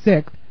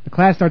 26th. The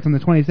class starts on the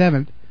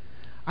 27th.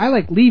 I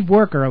leave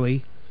work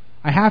early.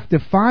 I have to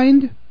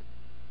find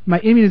my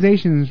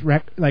immunizations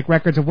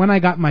records of when I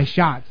got my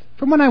shots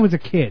from when I was a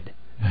kid.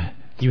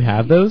 You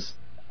have those?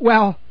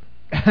 Well,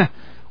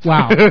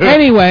 wow.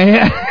 Anyway,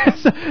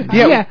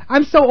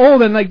 I'm so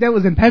old, and that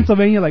was in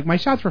Pennsylvania. My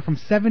shots were from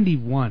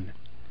 1971.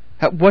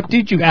 What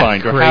did you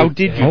find, or how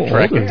did you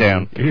track it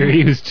down?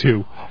 He was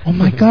 2. Oh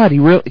my God,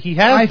 he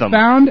has them. I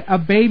found a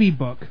baby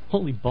book.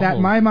 Holy balls. That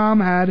my mom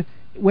had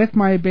with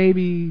my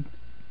baby.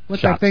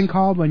 What's Shots. that thing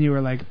called when you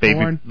were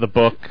born? The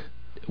book.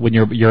 When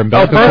your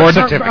umbilical birth cord.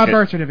 certificate. A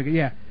birth certificate,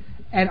 yeah.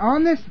 And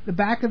on the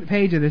back of the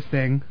page of this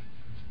thing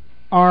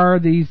are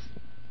these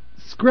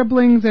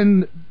scribblings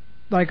and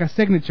a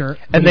signature.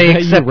 And they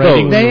accept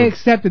those. They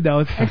accepted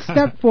those,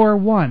 except for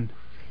one.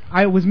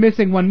 I was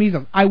missing one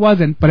measles. I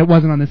wasn't, but it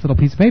wasn't on this little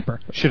piece of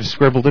paper. Should have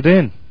scribbled it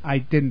in. I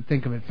didn't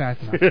think of it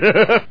fast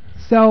enough.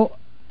 So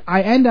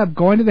I end up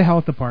going to the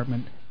health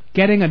department,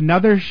 getting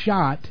another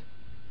shot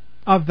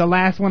of the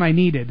last one I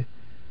needed.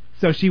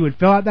 So she would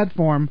fill out that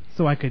form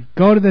so I could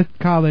go to the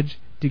college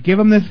to give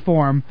them this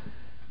form.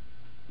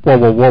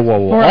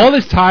 Whoa. All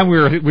this time we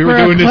were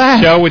doing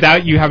this show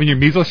without you having your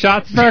measles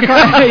shots?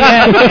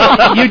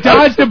 Yeah. You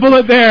dodged a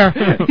bullet there.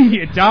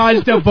 You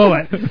dodged a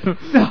bullet.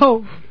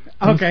 So, okay.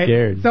 I'm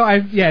scared. So I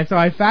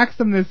faxed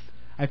him this.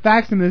 I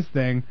faxed him this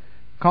thing,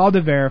 called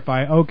to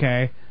verify.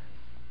 Okay.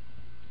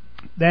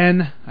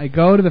 Then I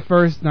go to the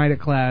first night of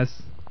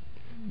class,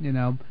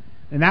 and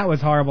that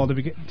was horrible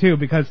too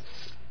because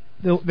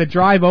the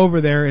drive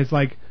over there is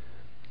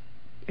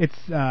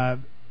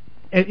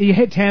you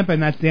hit Tampa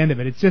and that's the end of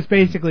it. It's just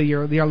basically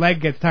your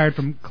leg gets tired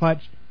from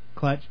clutch.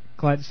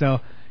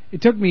 So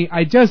it took me.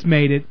 I just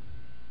made it.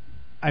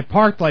 I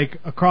parked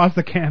across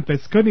the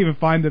campus. Couldn't even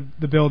find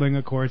the building.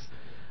 Of course,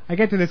 I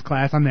get to this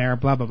class. I'm there.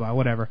 Blah blah blah.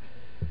 Whatever.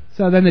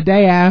 So then the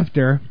day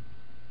after,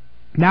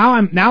 now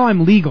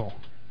I'm legal.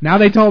 Now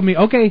they told me,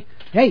 okay,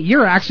 hey,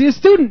 you're actually a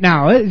student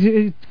now.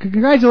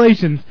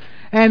 Congratulations.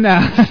 And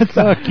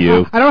fuck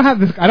you. I don't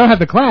have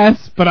the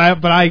class, but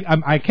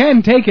I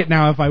can take it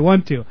now if I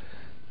want to.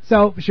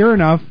 So sure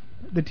enough,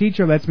 the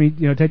teacher lets me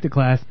take the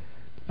class.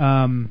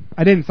 I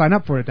didn't sign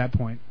up for it at that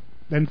point.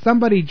 Then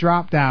somebody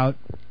dropped out,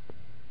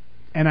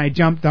 and I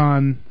jumped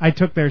on. I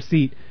took their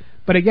seat,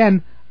 but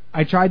again,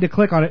 I tried to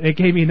click on it. It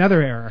gave me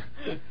another error,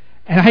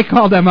 and I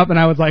called them up and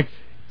I was like,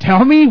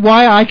 tell me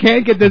why I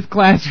can't get this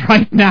class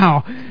right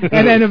now.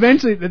 And then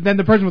eventually, then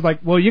the person was like,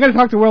 well, you got to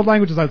talk to world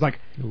languages. I was like,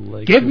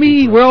 give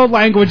me world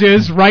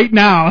languages right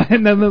now.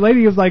 And then the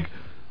lady was like,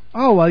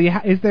 oh, well,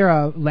 is there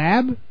a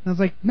lab? And I was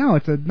like, no,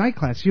 it's a night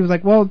class. She was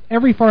like, well,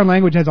 every foreign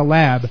language has a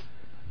lab.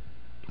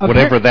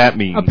 Whatever that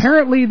means.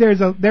 Apparently there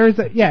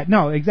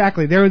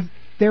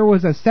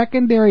was a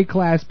secondary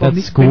class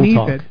beneath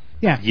it.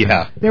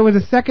 Yeah. There was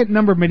a second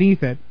number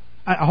beneath it,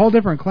 a whole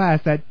different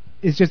class that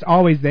is just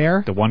always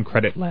there. The 1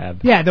 credit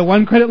lab. Yeah, the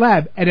 1 credit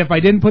lab. And if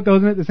I didn't put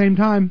those in at the same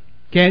time,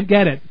 can't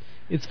get it.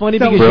 It's funny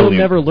because you'll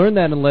never learn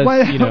that unless,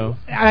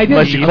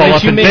 unless you call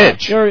up and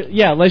bitch.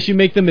 Unless you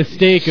make the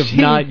mistake of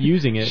not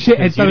using it.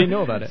 Because you didn't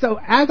know about it. So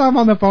as I'm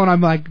on the phone,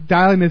 I'm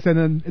dialing this in,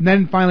 and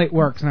then finally it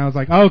works. And I was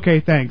like, okay,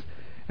 thanks.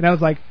 And I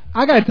was like,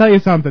 I gotta tell you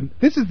something.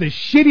 This is the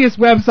shittiest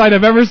website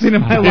I've ever seen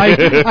in my life.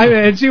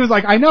 And she was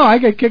like, I know, I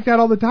get kicked out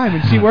all the time,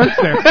 and she works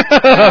there.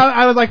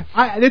 I was like,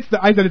 I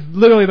said it's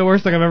literally the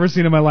worst thing I've ever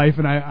seen in my life,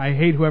 and I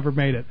hate whoever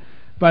made it.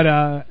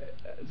 But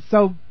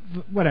so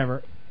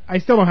whatever. I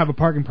still don't have a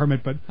parking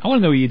permit, but I want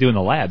to know what you do in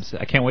the labs.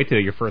 I can't wait to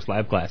do your first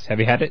lab class. Have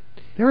you had it?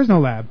 There is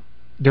no lab.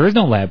 There is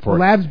no lab for it. The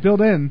lab's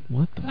built in.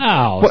 What the?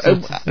 Oh,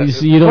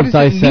 you don't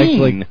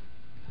dissect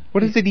what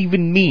does it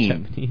even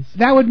mean? Japanese.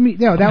 That would mean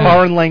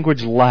foreign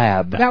language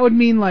lab. That would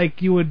mean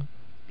you would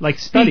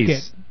studies.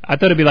 It. I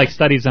thought it'd be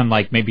studies on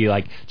maybe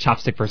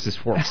chopstick versus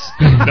forks.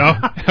 No,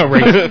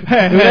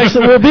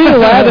 actually, well, being a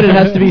lab, it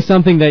has to be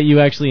something that you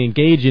actually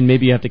engage in.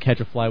 Maybe you have to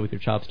catch a fly with your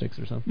chopsticks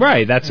or something.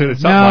 Right, that's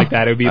something like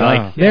that. It would be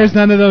there's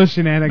none of those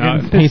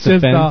shenanigans. Paint the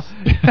fence.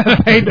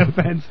 Paint the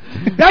fence.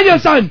 Daniel,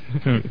 son.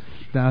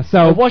 No,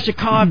 so wash your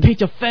car,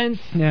 paint your fence.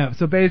 Yeah.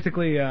 So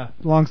basically,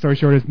 long story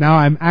short is now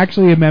I'm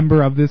actually a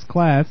member of this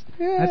class.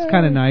 Yeah. That's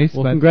kind of nice.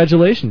 Well,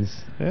 congratulations.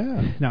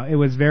 Yeah. No, it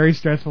was very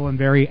stressful and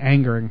very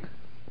angering.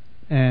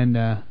 And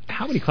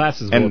how many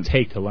classes will it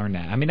take to learn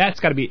that? I mean, that's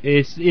got to be.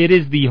 It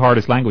is the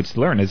hardest language to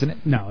learn, isn't it?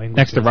 No, English.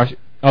 Next to Russian.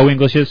 Oh,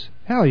 English is.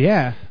 Hell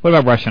yeah. What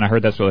about Russian? I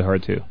heard that's really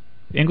hard too.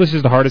 English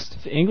is the hardest.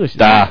 English is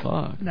fuck.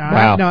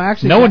 Wow. No,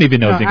 actually, no one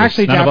even knows English.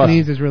 Actually, None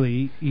Japanese is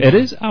really easy. It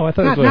is. Oh, I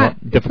thought it was really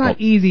difficult. It's not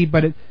easy,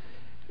 but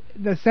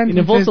the sentences. It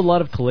involves a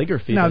lot of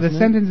calligraphy. No, the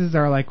sentences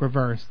are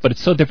reversed. But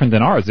it's so different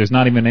than ours. There's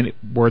not even any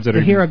words that the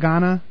are.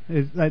 Hiragana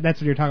is that's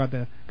what you're talking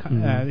about.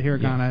 The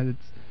hiragana. Yeah.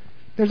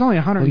 There's only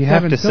 107 you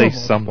have to syllables. say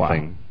something.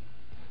 Wow.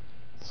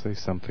 Say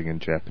something in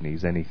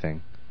Japanese.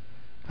 Anything.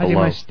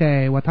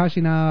 Hajimashite,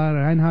 watashi na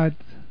Reinhardt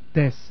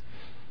des.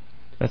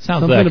 That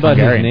sounds something about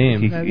his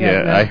name.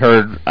 I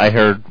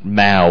heard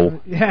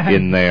Mao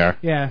in there.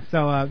 Yeah,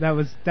 so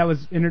that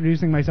was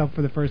introducing myself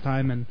for the first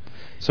time, and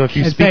so if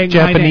you speak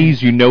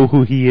Japanese, you know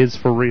who he is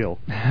for real.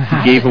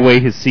 He gave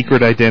away his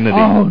secret identity.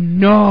 Oh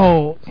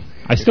no!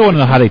 I still want to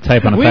know how they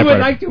type on a We typewriter.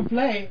 would like to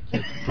play.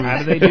 How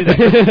do they do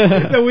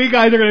that? The wee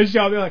guys are going to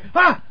show up. They're like,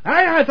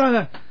 it's on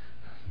the...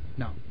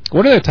 No.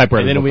 What are their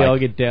typewriters? And then look we like? all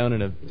get down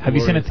in a Have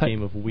you seen a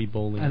game of Wii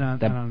bowling. I don't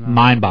know.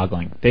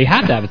 Mind-boggling. They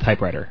have to have a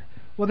typewriter.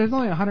 Well, there's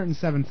only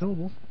 107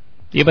 syllables.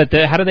 Yeah, but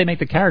how do they make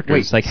the characters?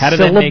 Wait, like, how do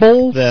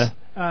syllables? they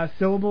make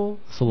Syllable.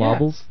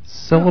 Syllables? Yeah.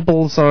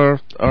 Syllables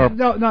are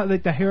No,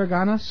 like the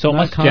hiragana. So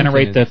must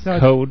generate the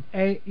code.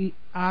 A, E,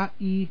 A,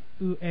 E,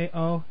 U, A,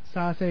 O,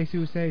 Sa, Se,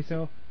 Su, Se,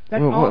 So.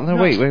 That's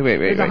Wait.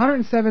 There's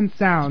 107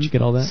 sounds. Did you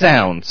get all that?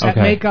 Sounds. That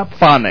make up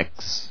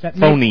phonics.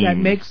 Phonemes. That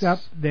makes up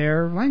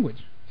their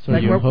language. So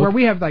like where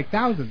we have like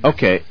thousands.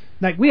 Okay.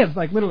 Like we have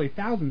like literally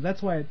thousands.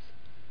 That's why it's.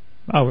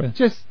 Oh, really?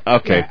 Just.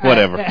 Okay,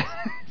 whatever.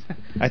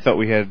 I thought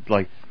we had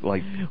like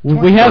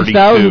we have 32.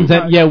 thousands.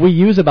 Yeah, we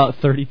use about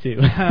 32.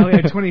 We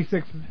have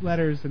 26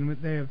 letters, and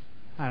they have.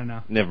 I don't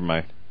know. Never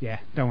mind. Yeah,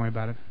 don't worry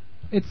about it.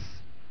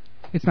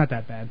 It's not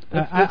that bad.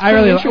 It's I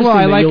really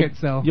I like it.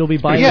 So you'll be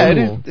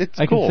bilingual. Yeah, it's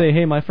I cool. can say,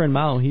 hey, my friend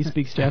Mao, he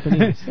speaks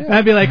Japanese. And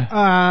I'd be like,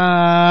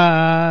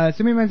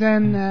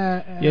 sumimasen.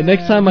 Yeah,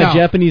 next time my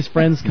Japanese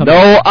friends come.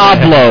 No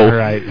hablo.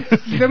 Right.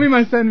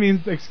 Sumimasen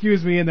means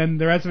excuse me, and then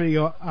the rest of it you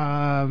go,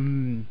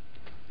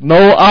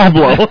 No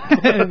hablo.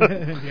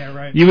 Yeah,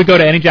 right. You would go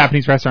to any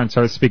Japanese restaurant and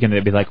start speaking,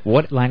 they'd be like,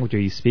 what language are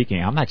you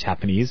speaking? I'm not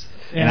Japanese.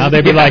 And now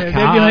they'd be like,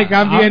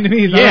 I'm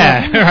Vietnamese.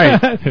 Yeah,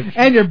 right.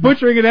 And you're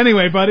butchering it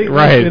anyway, buddy.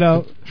 Right. You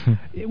know,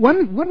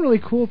 one really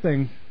cool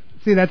thing.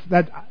 See, that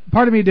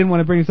part of me didn't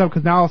want to bring this up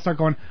because now I'll start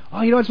going,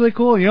 oh, you know what's really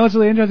cool? You know what's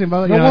really interesting?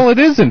 But, well, it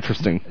is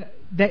interesting.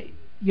 That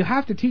you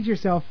have to teach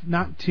yourself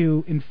not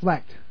to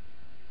inflect.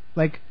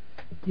 Like,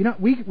 you know,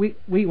 we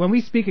when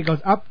we speak, it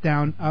goes up,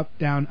 down, up,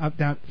 down, up,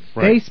 down.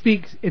 Right. They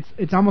speak,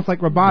 it's almost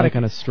like robotic. Like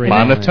on a straight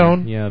monotone.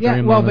 Line. Yeah, yeah.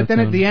 very Well, monotone. but then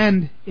at the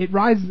end, it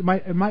rises.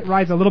 It might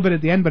rise a little bit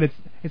at the end, but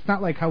it's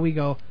not like how we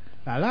go.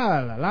 La la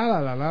la la la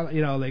la la.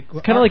 You know, like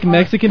it's kind of like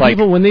Mexican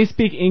people when they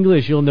speak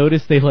English. You'll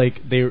notice they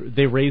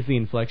raise the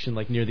inflection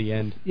like near the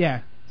end.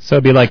 Yeah. So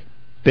it'd be like,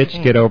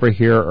 bitch, get over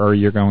here, or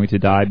you're going to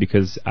die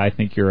because I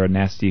think you're a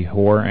nasty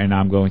whore, and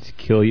I'm going to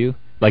kill you.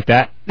 Like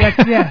that?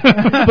 Yeah.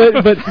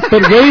 but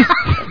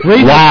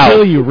raise wow.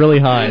 kill you really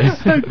high.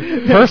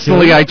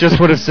 Personally, I just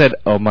would have said,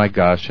 "Oh my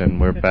gosh," and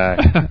we're back.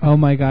 Oh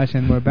my gosh,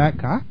 and we're back,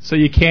 huh? So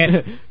you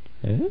can't.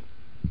 I know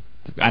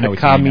the what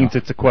ka you mean. means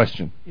it's a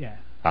question. Yeah.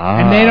 Ah,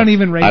 and they don't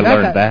even raise I that.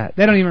 learned that.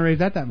 They don't even raise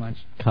that much.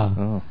 Ka.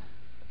 Oh.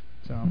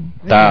 So.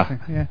 Da.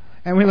 Yeah.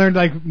 And we learned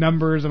like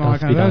numbers and all that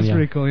kind of. That was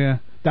pretty cool. Yeah.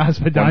 Das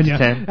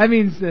Vidanya. That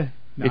means.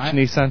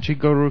 Ichni Sanchi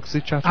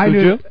Goruxi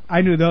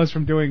I knew those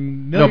from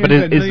doing millions. No,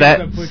 but is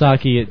that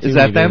Saki? Is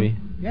that them? Baby.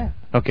 Yeah.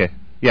 Okay.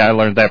 Yeah, I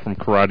learned that from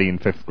karate in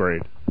 5th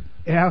grade.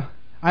 Yeah.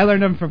 I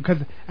learned them from because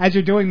as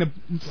you're doing the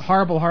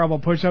horrible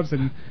push-ups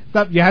and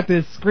stuff, you have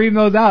to scream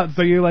those out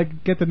so you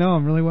like get to know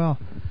them really well.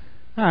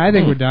 All right, I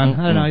think we're done.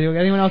 I don't know.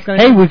 Anyone else got?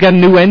 Hey, we've got a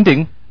new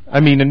ending. I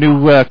mean, a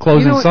new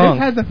closing song.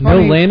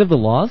 No Land of the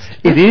Lost.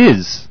 It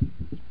is.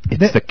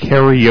 It's the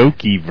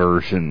karaoke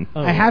version.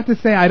 Oh. I have to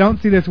say I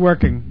don't see this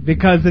working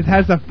because it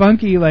has a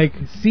funky like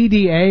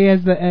CDA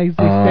as the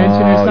extension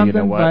or something. You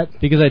know what?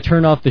 But because I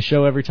turn off the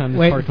show every time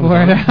this part comes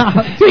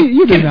on. See,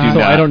 you do not.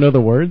 So I don't know the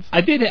words.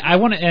 I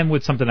want to end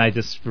with something I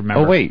just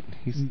remember. Oh wait,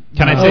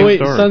 can I say? Oh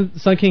wait,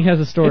 Sun King has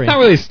a story. It's not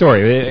really a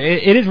story.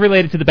 It is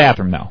related to the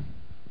bathroom though.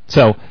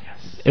 So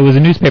it was a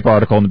newspaper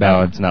article in the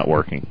bathroom. No, it's not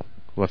working.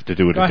 We'll have to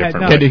do it a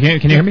different way. way.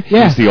 Can you hear me?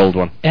 Yeah. Use the old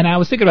one. And I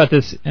was thinking about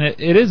this, and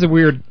it is a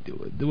weird.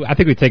 I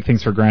think we take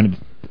things for granted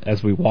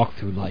as we walk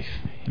through life,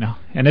 you know.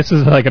 And this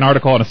is like an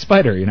article on a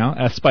spider, you know,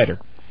 a spider.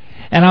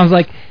 And I was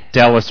like,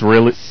 Dallas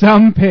really.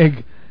 Some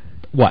pig.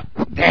 What?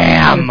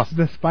 Damn. It's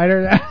the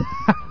spider.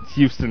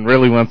 Houston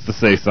really wants to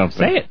say something.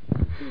 Say it.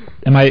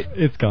 Am I?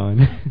 It's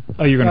gone.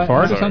 Oh, you're gonna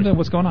fart or something?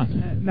 What's going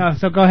on? No.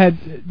 So go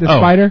ahead. The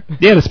spider.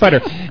 Yeah, the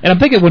spider. And I'm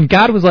thinking when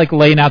God was like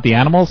laying out the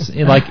animals,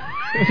 like.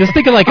 Just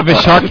thinking like if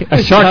a shark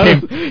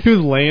came, he was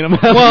laying them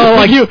out. Well,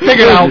 like you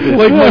figured out,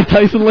 like Mike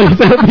Tyson lays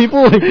out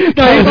people,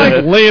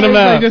 like laying them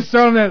out. Just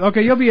throw them in.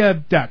 Okay, you'll be a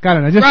duck. I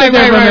don't know. Just right.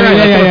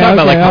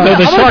 Yeah.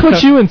 The shark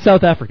put you in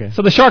South Africa.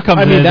 So the shark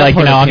comes in and like,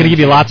 you know, I'm gonna give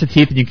you lots of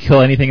teeth and you can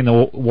kill anything in the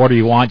water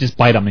you want. Just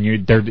bite them and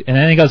and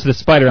then he goes to the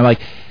spider and like,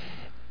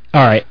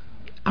 all right.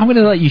 I'm going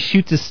to let you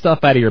shoot this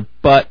stuff out of your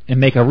butt and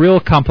make a real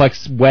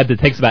complex web that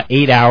takes about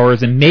 8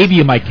 hours, and maybe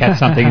you might catch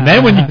something. And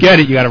then when you get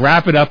it, you got to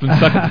wrap it up and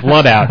suck its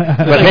blood out.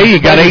 But hey,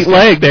 you got 8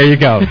 legs. There you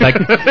go. It's like,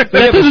 that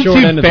doesn't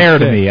seem fair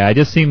to me. I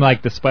just seem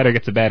like the spider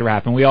gets a bad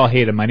rap, and we all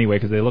hate them anyway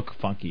because they look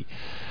funky.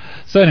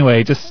 So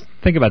anyway, just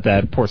think about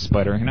that. Poor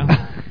spider, you know?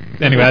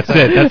 Anyway, that's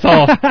it. That's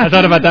all. I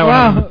thought about that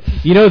one.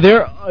 You know,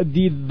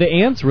 the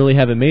ants really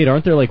have it made.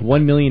 Aren't there like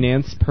 1 million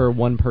ants per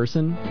one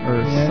person?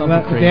 Or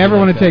something crazy if they ever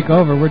like want to take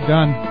over, we're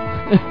done.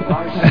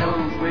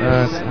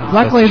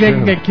 Luckily, they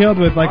can get killed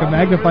with like a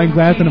magnifying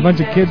glass and a bunch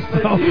of kids.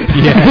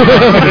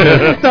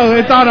 Yeah. So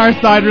it's on our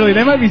side, really.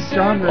 They might be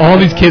stronger. All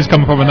these kids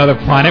come from another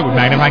planet with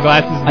magnifying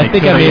glasses. I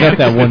think I made up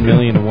that 1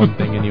 million to one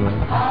thing anyway.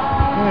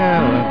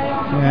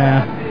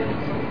 Yeah.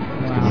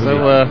 So,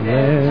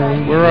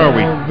 where are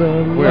we?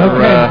 We're,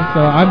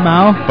 so I'm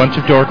Mao.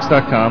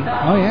 Bunchofdorks.com.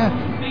 Oh, yeah.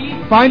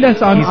 Find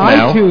us on He's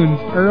now.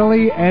 iTunes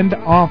early and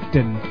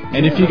often.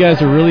 And if you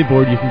guys are really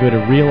bored, you can go to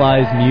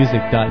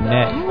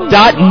realizemusic.net.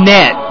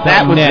 .net.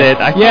 That was it.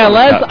 Yeah,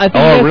 Les. I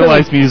think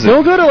Realize Music.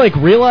 Don't go to like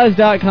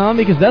realize.com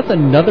because that's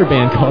another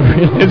band called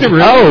Realize. Is it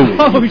really?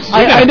 Oh shit!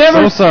 I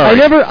never, So sorry.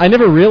 I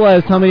never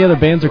realized how many other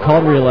bands are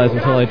called Realize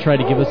until I tried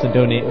to give us a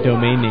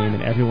domain name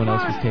and everyone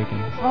else was taken.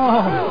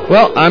 Oh.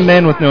 Well, I'm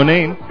Man with No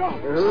Name.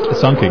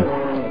 Sun King.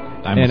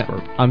 And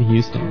I'm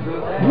Houston.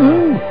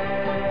 And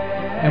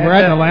we're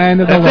at the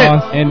land of the That's it.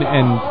 lost. And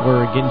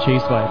we're getting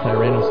chased by a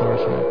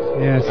Tyrannosaurus Rex.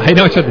 Yes. I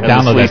know I tried to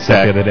download that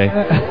stuff the other day.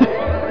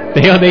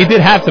 They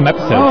did have some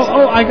episodes.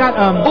 I got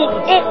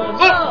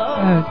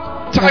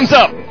Time's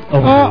up.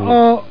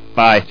 Uh-oh.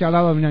 Bye. Ciao,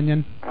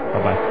 onion.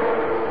 Bye-bye.